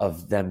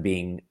 of them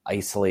being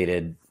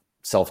isolated,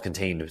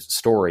 self-contained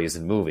stories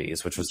and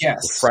movies, which was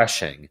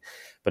refreshing.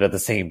 But at the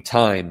same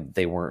time,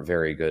 they weren't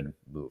very good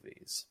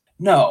movies.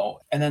 No.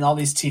 And then all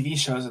these TV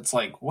shows, it's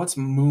like, what's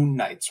Moon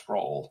Knight's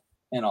role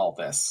in all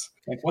this?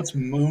 Like, what's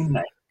Moon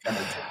Knight gonna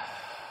do?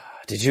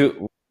 Did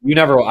you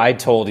never, I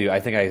told you, I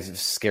think I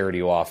scared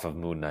you off of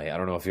Moon Knight. I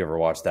don't know if you ever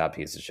watched that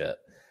piece of shit.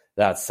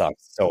 That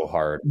sucks so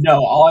hard.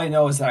 No, all I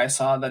know is that I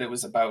saw that it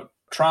was about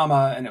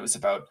trauma and it was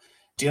about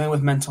dealing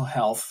with mental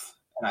health.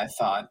 And I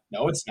thought,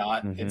 no, it's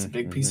not. It's a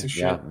big piece of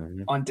shit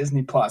on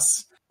Disney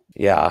Plus.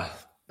 Yeah.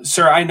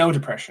 Sir, I know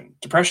depression.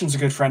 Depression's a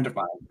good friend of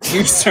mine.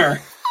 You,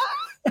 sir,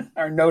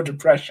 are no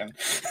depression.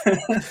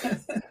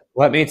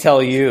 Let me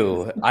tell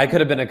you, I could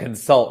have been a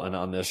consultant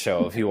on this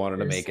show if you wanted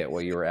to make it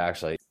what you were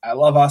actually. I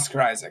love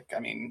Oscar Isaac. I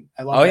mean,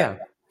 I love Oh, that yeah.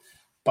 guy.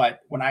 But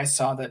when I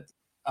saw that,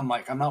 I'm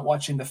like, I'm not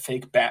watching the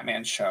fake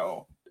Batman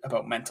show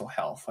about mental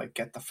health. Like,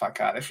 get the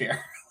fuck out of here.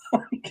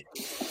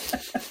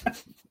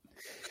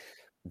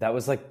 That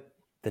was like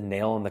the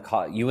nail in the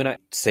coffin. You and I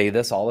say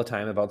this all the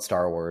time about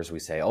Star Wars. We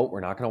say, oh, we're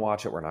not going to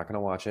watch it. We're not going to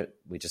watch it.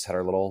 We just had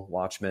our little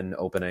Watchmen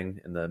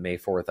opening in the May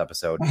 4th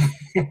episode.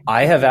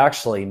 I have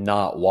actually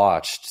not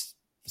watched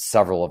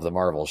several of the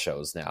Marvel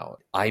shows now.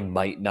 I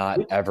might not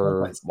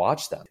ever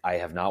watch them. I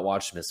have not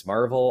watched Miss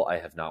Marvel. I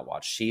have not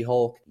watched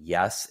She-Hulk.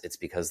 Yes, it's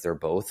because they're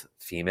both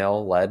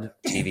female-led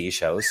TV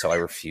shows, so I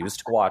refuse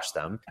to watch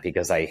them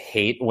because I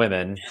hate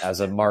women as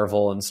a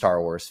Marvel and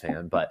Star Wars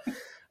fan. But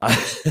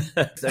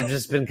I've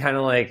just been kind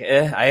of like,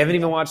 I haven't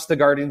even watched the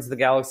Guardians of the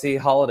Galaxy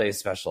holiday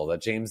special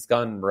that James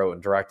Gunn wrote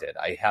and directed.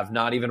 I have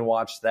not even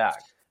watched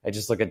that. I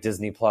just look at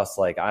Disney Plus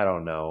like, I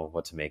don't know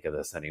what to make of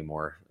this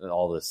anymore.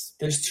 All this.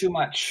 There's too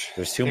much.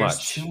 There's too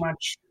much. Too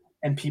much.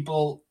 And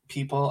people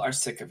are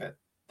sick of it.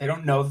 They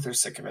don't know that they're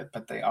sick of it,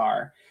 but they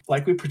are.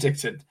 Like we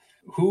predicted,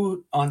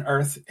 who on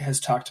earth has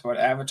talked about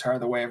Avatar: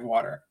 The Way of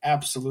Water?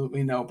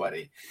 Absolutely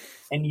nobody.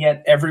 And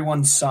yet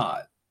everyone saw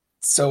it.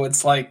 So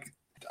it's like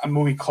a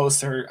movie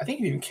closer. I think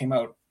it even came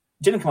out.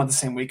 Didn't come out the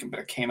same weekend, but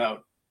it came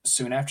out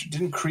soon after.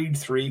 Didn't Creed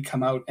 3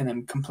 come out and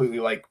then completely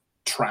like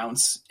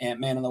trounce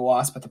Ant-Man and the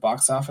Wasp at the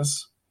box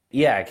office?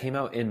 Yeah, it came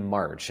out in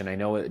March, and I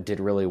know it did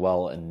really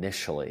well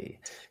initially.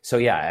 So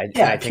I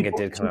think it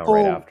did come out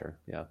right after.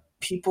 Yeah,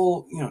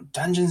 people,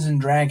 Dungeons and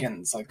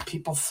Dragons, like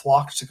people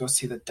flock to go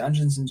see the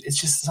Dungeons, and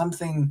it's just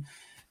something.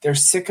 They're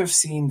sick of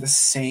seeing the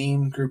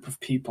same group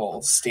of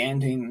people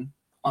standing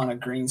on a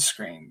green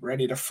screen,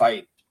 ready to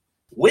fight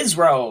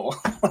Wizrow.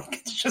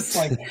 Like, it's just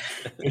like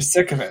they're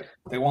sick of it.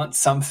 They want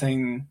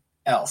something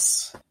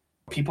else.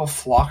 People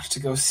flocked to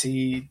go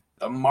see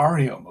the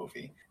Mario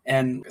movie,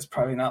 and it's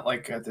probably not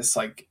like this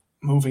like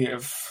movie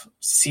of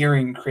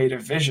searing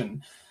creative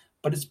vision,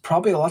 but it's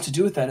probably a lot to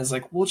do with that. Is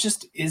like, well, it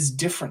just is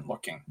different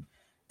looking.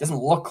 It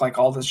doesn't look like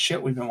all this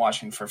shit we've been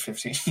watching for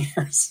 15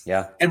 years.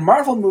 Yeah. And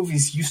Marvel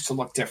movies used to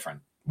look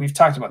different. We've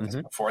talked about this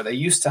before. They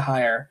used to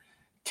hire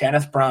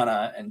Kenneth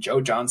Branagh and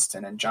Joe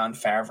Johnston and Jon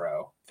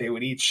Favreau. They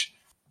would each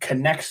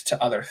connect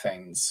to other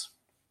things,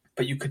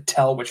 but you could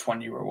tell which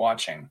one you were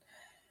watching.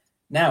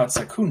 Now it's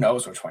like, who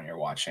knows which one you're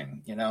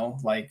watching,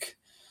 Like,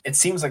 it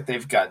seems like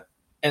they've got,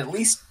 at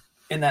least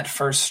in that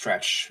first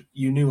stretch,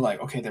 you knew, like,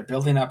 okay, they're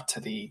building up to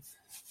the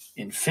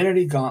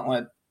Infinity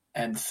Gauntlet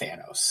and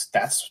Thanos.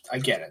 I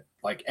get it.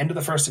 Like, end of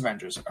the first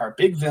Avengers, our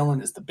big villain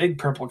is the big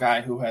purple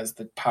guy who has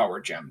the power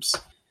gems.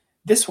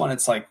 This one,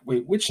 it's like,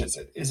 wait, which is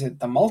it? Is it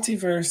the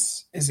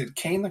multiverse? Is it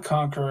Kane the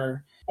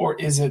Conqueror? Or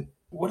is it,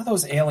 what are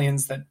those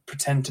aliens that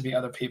pretend to be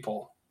other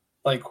people?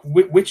 Like,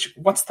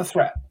 what's the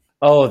threat?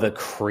 Oh, the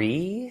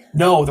Kree?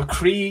 No, the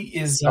Kree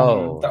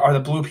are the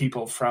blue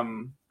people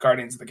from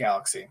Guardians of the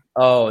Galaxy.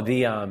 Oh,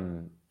 the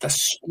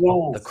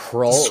Skrulls.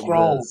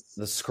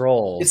 The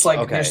Skrulls. It's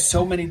like there's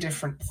so many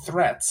different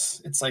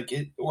threats. It's like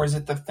or is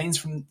it the things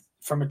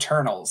from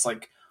Eternals?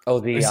 Like,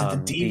 is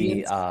it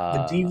the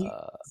Deviants?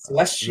 The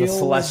Celestials? The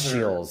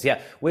Celestials,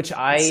 yeah. Which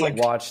I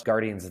watched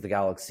Guardians of the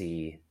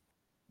Galaxy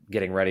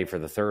getting ready for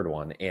the third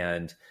one,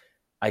 and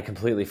I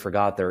completely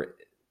forgot there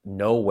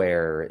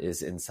nowhere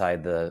is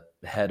inside the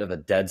head of a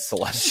dead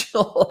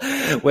celestial, so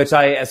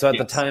at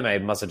the time I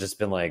must have just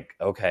been like,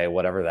 okay,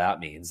 whatever that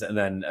means. And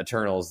then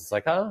Eternals, it's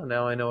like, oh,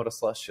 now I know what a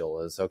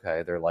celestial is.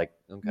 Okay. They're like,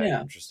 okay,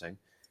 interesting.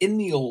 In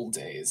the old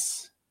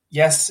days,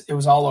 yes, it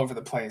was all over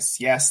the place.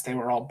 Yes, they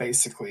were all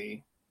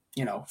basically,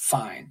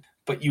 fine.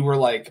 But you were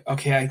like,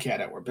 okay, I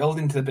get it. We're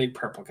building to the big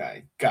purple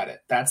guy. Got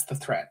it. That's the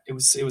threat. It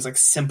was like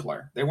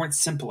simpler. They weren't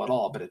simple at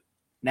all, but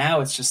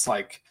now it's just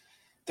like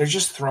they're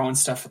just throwing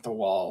stuff at the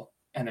wall.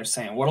 And they're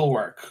saying, what'll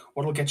work?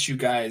 What'll get you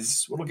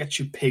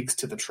pigs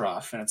to the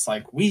trough? And it's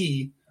like,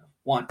 we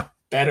want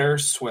better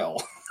swill.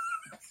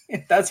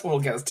 That's what'll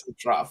get us to the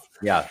trough.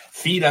 Yeah.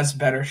 Feed us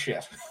better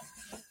shit.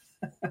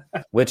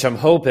 Which I'm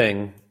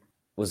hoping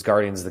was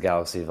Guardians of the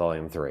Galaxy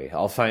Volume 3.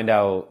 I'll find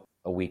out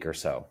a week or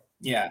so.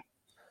 Yeah.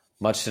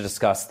 Much to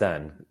discuss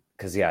then.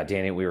 Because,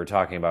 Danny, we were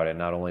talking about it.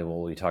 Not only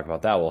will we talk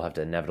about that, we'll have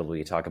to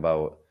inevitably talk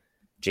about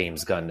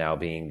James Gunn now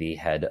being the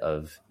head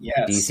of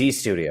Yes. DC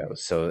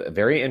Studios. So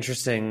very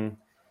interesting.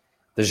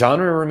 The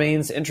genre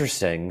remains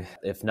interesting,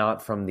 if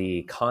not from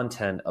the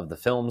content of the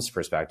film's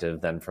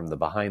perspective, then from the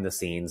behind the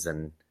scenes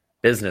and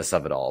business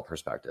of it all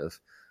perspective.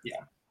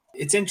 Yeah.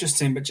 It's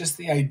interesting, but just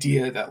the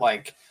idea that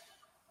like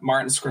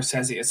Martin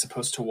Scorsese is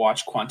supposed to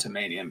watch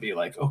Quantumania and be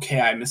like, okay,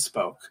 I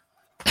misspoke.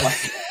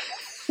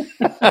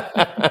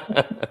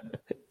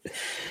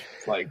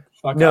 Like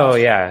fuck No, off.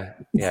 yeah,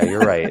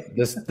 you're right.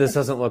 This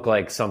doesn't look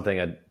like something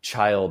a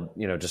child,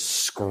 just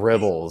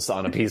scribbles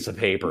on a piece of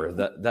paper.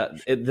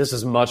 This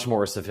is much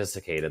more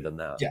sophisticated than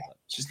that. Yeah,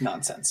 it's just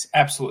nonsense.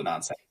 Absolute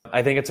nonsense.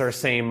 I think it's our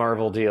same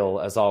Marvel deal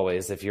as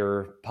always. If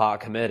you're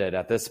pot committed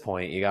at this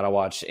point, you got to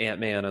watch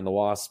Ant-Man and the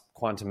Wasp: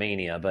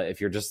 Quantumania. But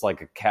if you're just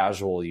like a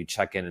casual, you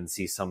check in and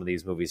see some of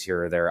these movies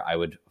here or there, I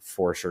would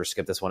for sure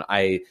skip this one.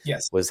 I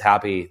was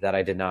happy that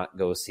I did not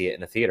go see it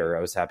in a theater.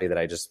 I was happy that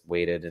I just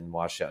waited and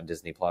watched it on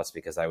Disney Plus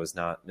because I was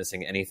not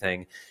missing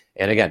anything.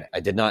 And again, I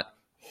did not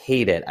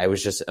hate it. I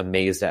was just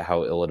amazed at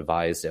how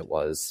ill-advised it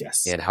was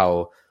and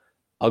how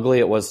ugly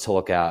it was to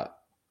look at,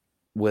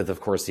 with,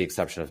 of course, the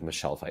exception of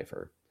Michelle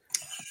Pfeiffer.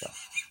 So,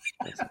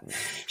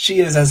 she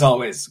is, as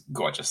always,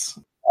 gorgeous.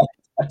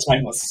 A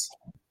timeless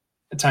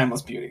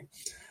beauty.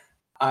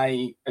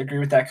 I agree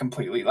with that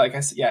completely. Like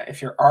I said, yeah,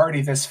 if you're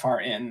already this far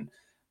in,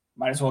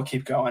 might as well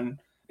keep going.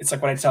 It's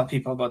like what I tell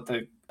people about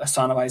the A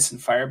Song of Ice and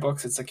Fire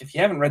books. It's like, if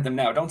you haven't read them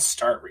now, don't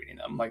start reading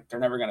them. Like, they're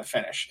never going to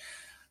finish.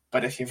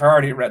 But if you've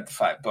already read the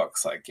 5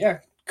 books, like, yeah,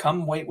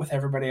 come wait with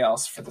everybody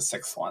else for the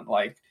 6th one.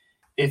 Like,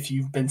 if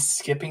you've been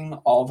skipping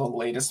all the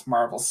latest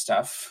Marvel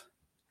stuff,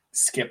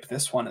 skip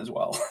this one as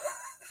well.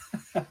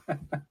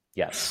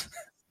 Yes.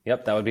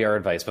 Yep, that would be our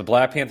advice. But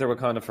Black Panther: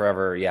 Wakanda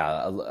Forever,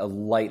 yeah, a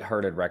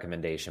lighthearted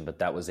recommendation, but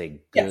that was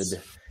a good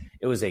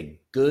it was a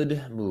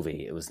good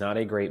movie. It was not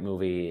a great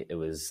movie. It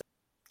was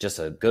just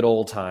a good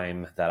old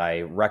time that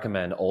I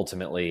recommend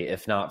ultimately,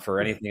 if not for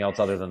anything else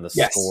other than the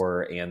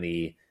score and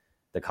the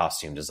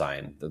costume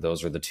design.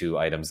 Those are the 2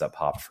 items that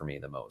popped for me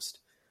the most.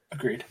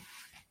 Agreed.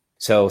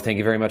 So thank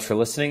you very much for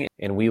listening,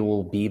 and we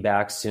will be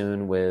back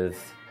soon with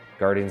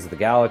Guardians of the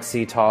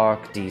Galaxy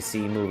talk,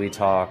 DC movie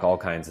talk, all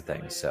kinds of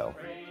things. So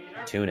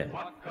tune in.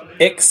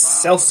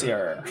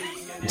 Excelsior.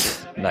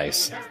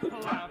 Nice.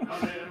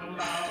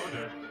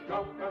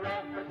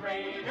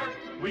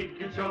 We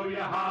can show you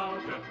how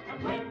to.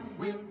 When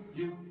will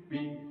you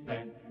be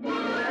there?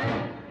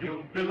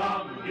 You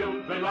belong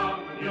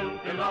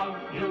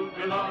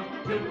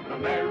to the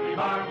Merry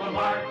Marvel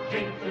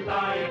Marching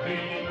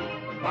Society.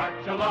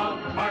 March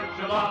along to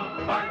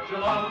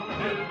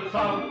the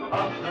song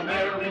of the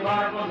Merry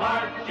Marvel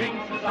Marching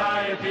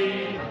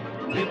Society.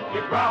 If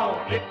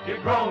you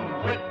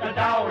groan, with the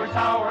dour,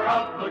 sour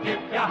outlook, if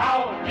you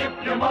howl, if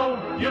you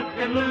moan, you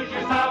can lose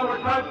your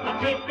sauerkraut, but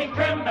keeping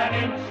trim and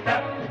in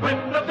step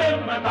with the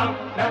vim and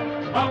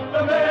outstep of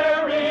the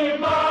Merry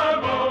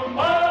Marvel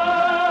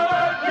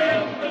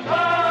Marching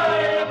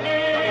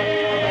Society.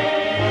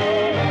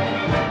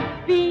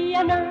 Be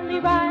an early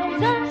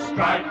riser.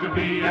 Strive to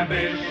be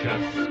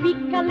ambitious. Speak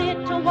a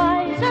little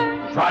wiser.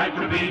 Try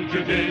to be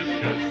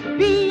judicious.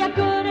 Be a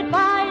good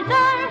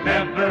advisor.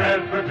 Never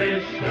ever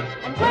vicious.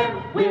 And when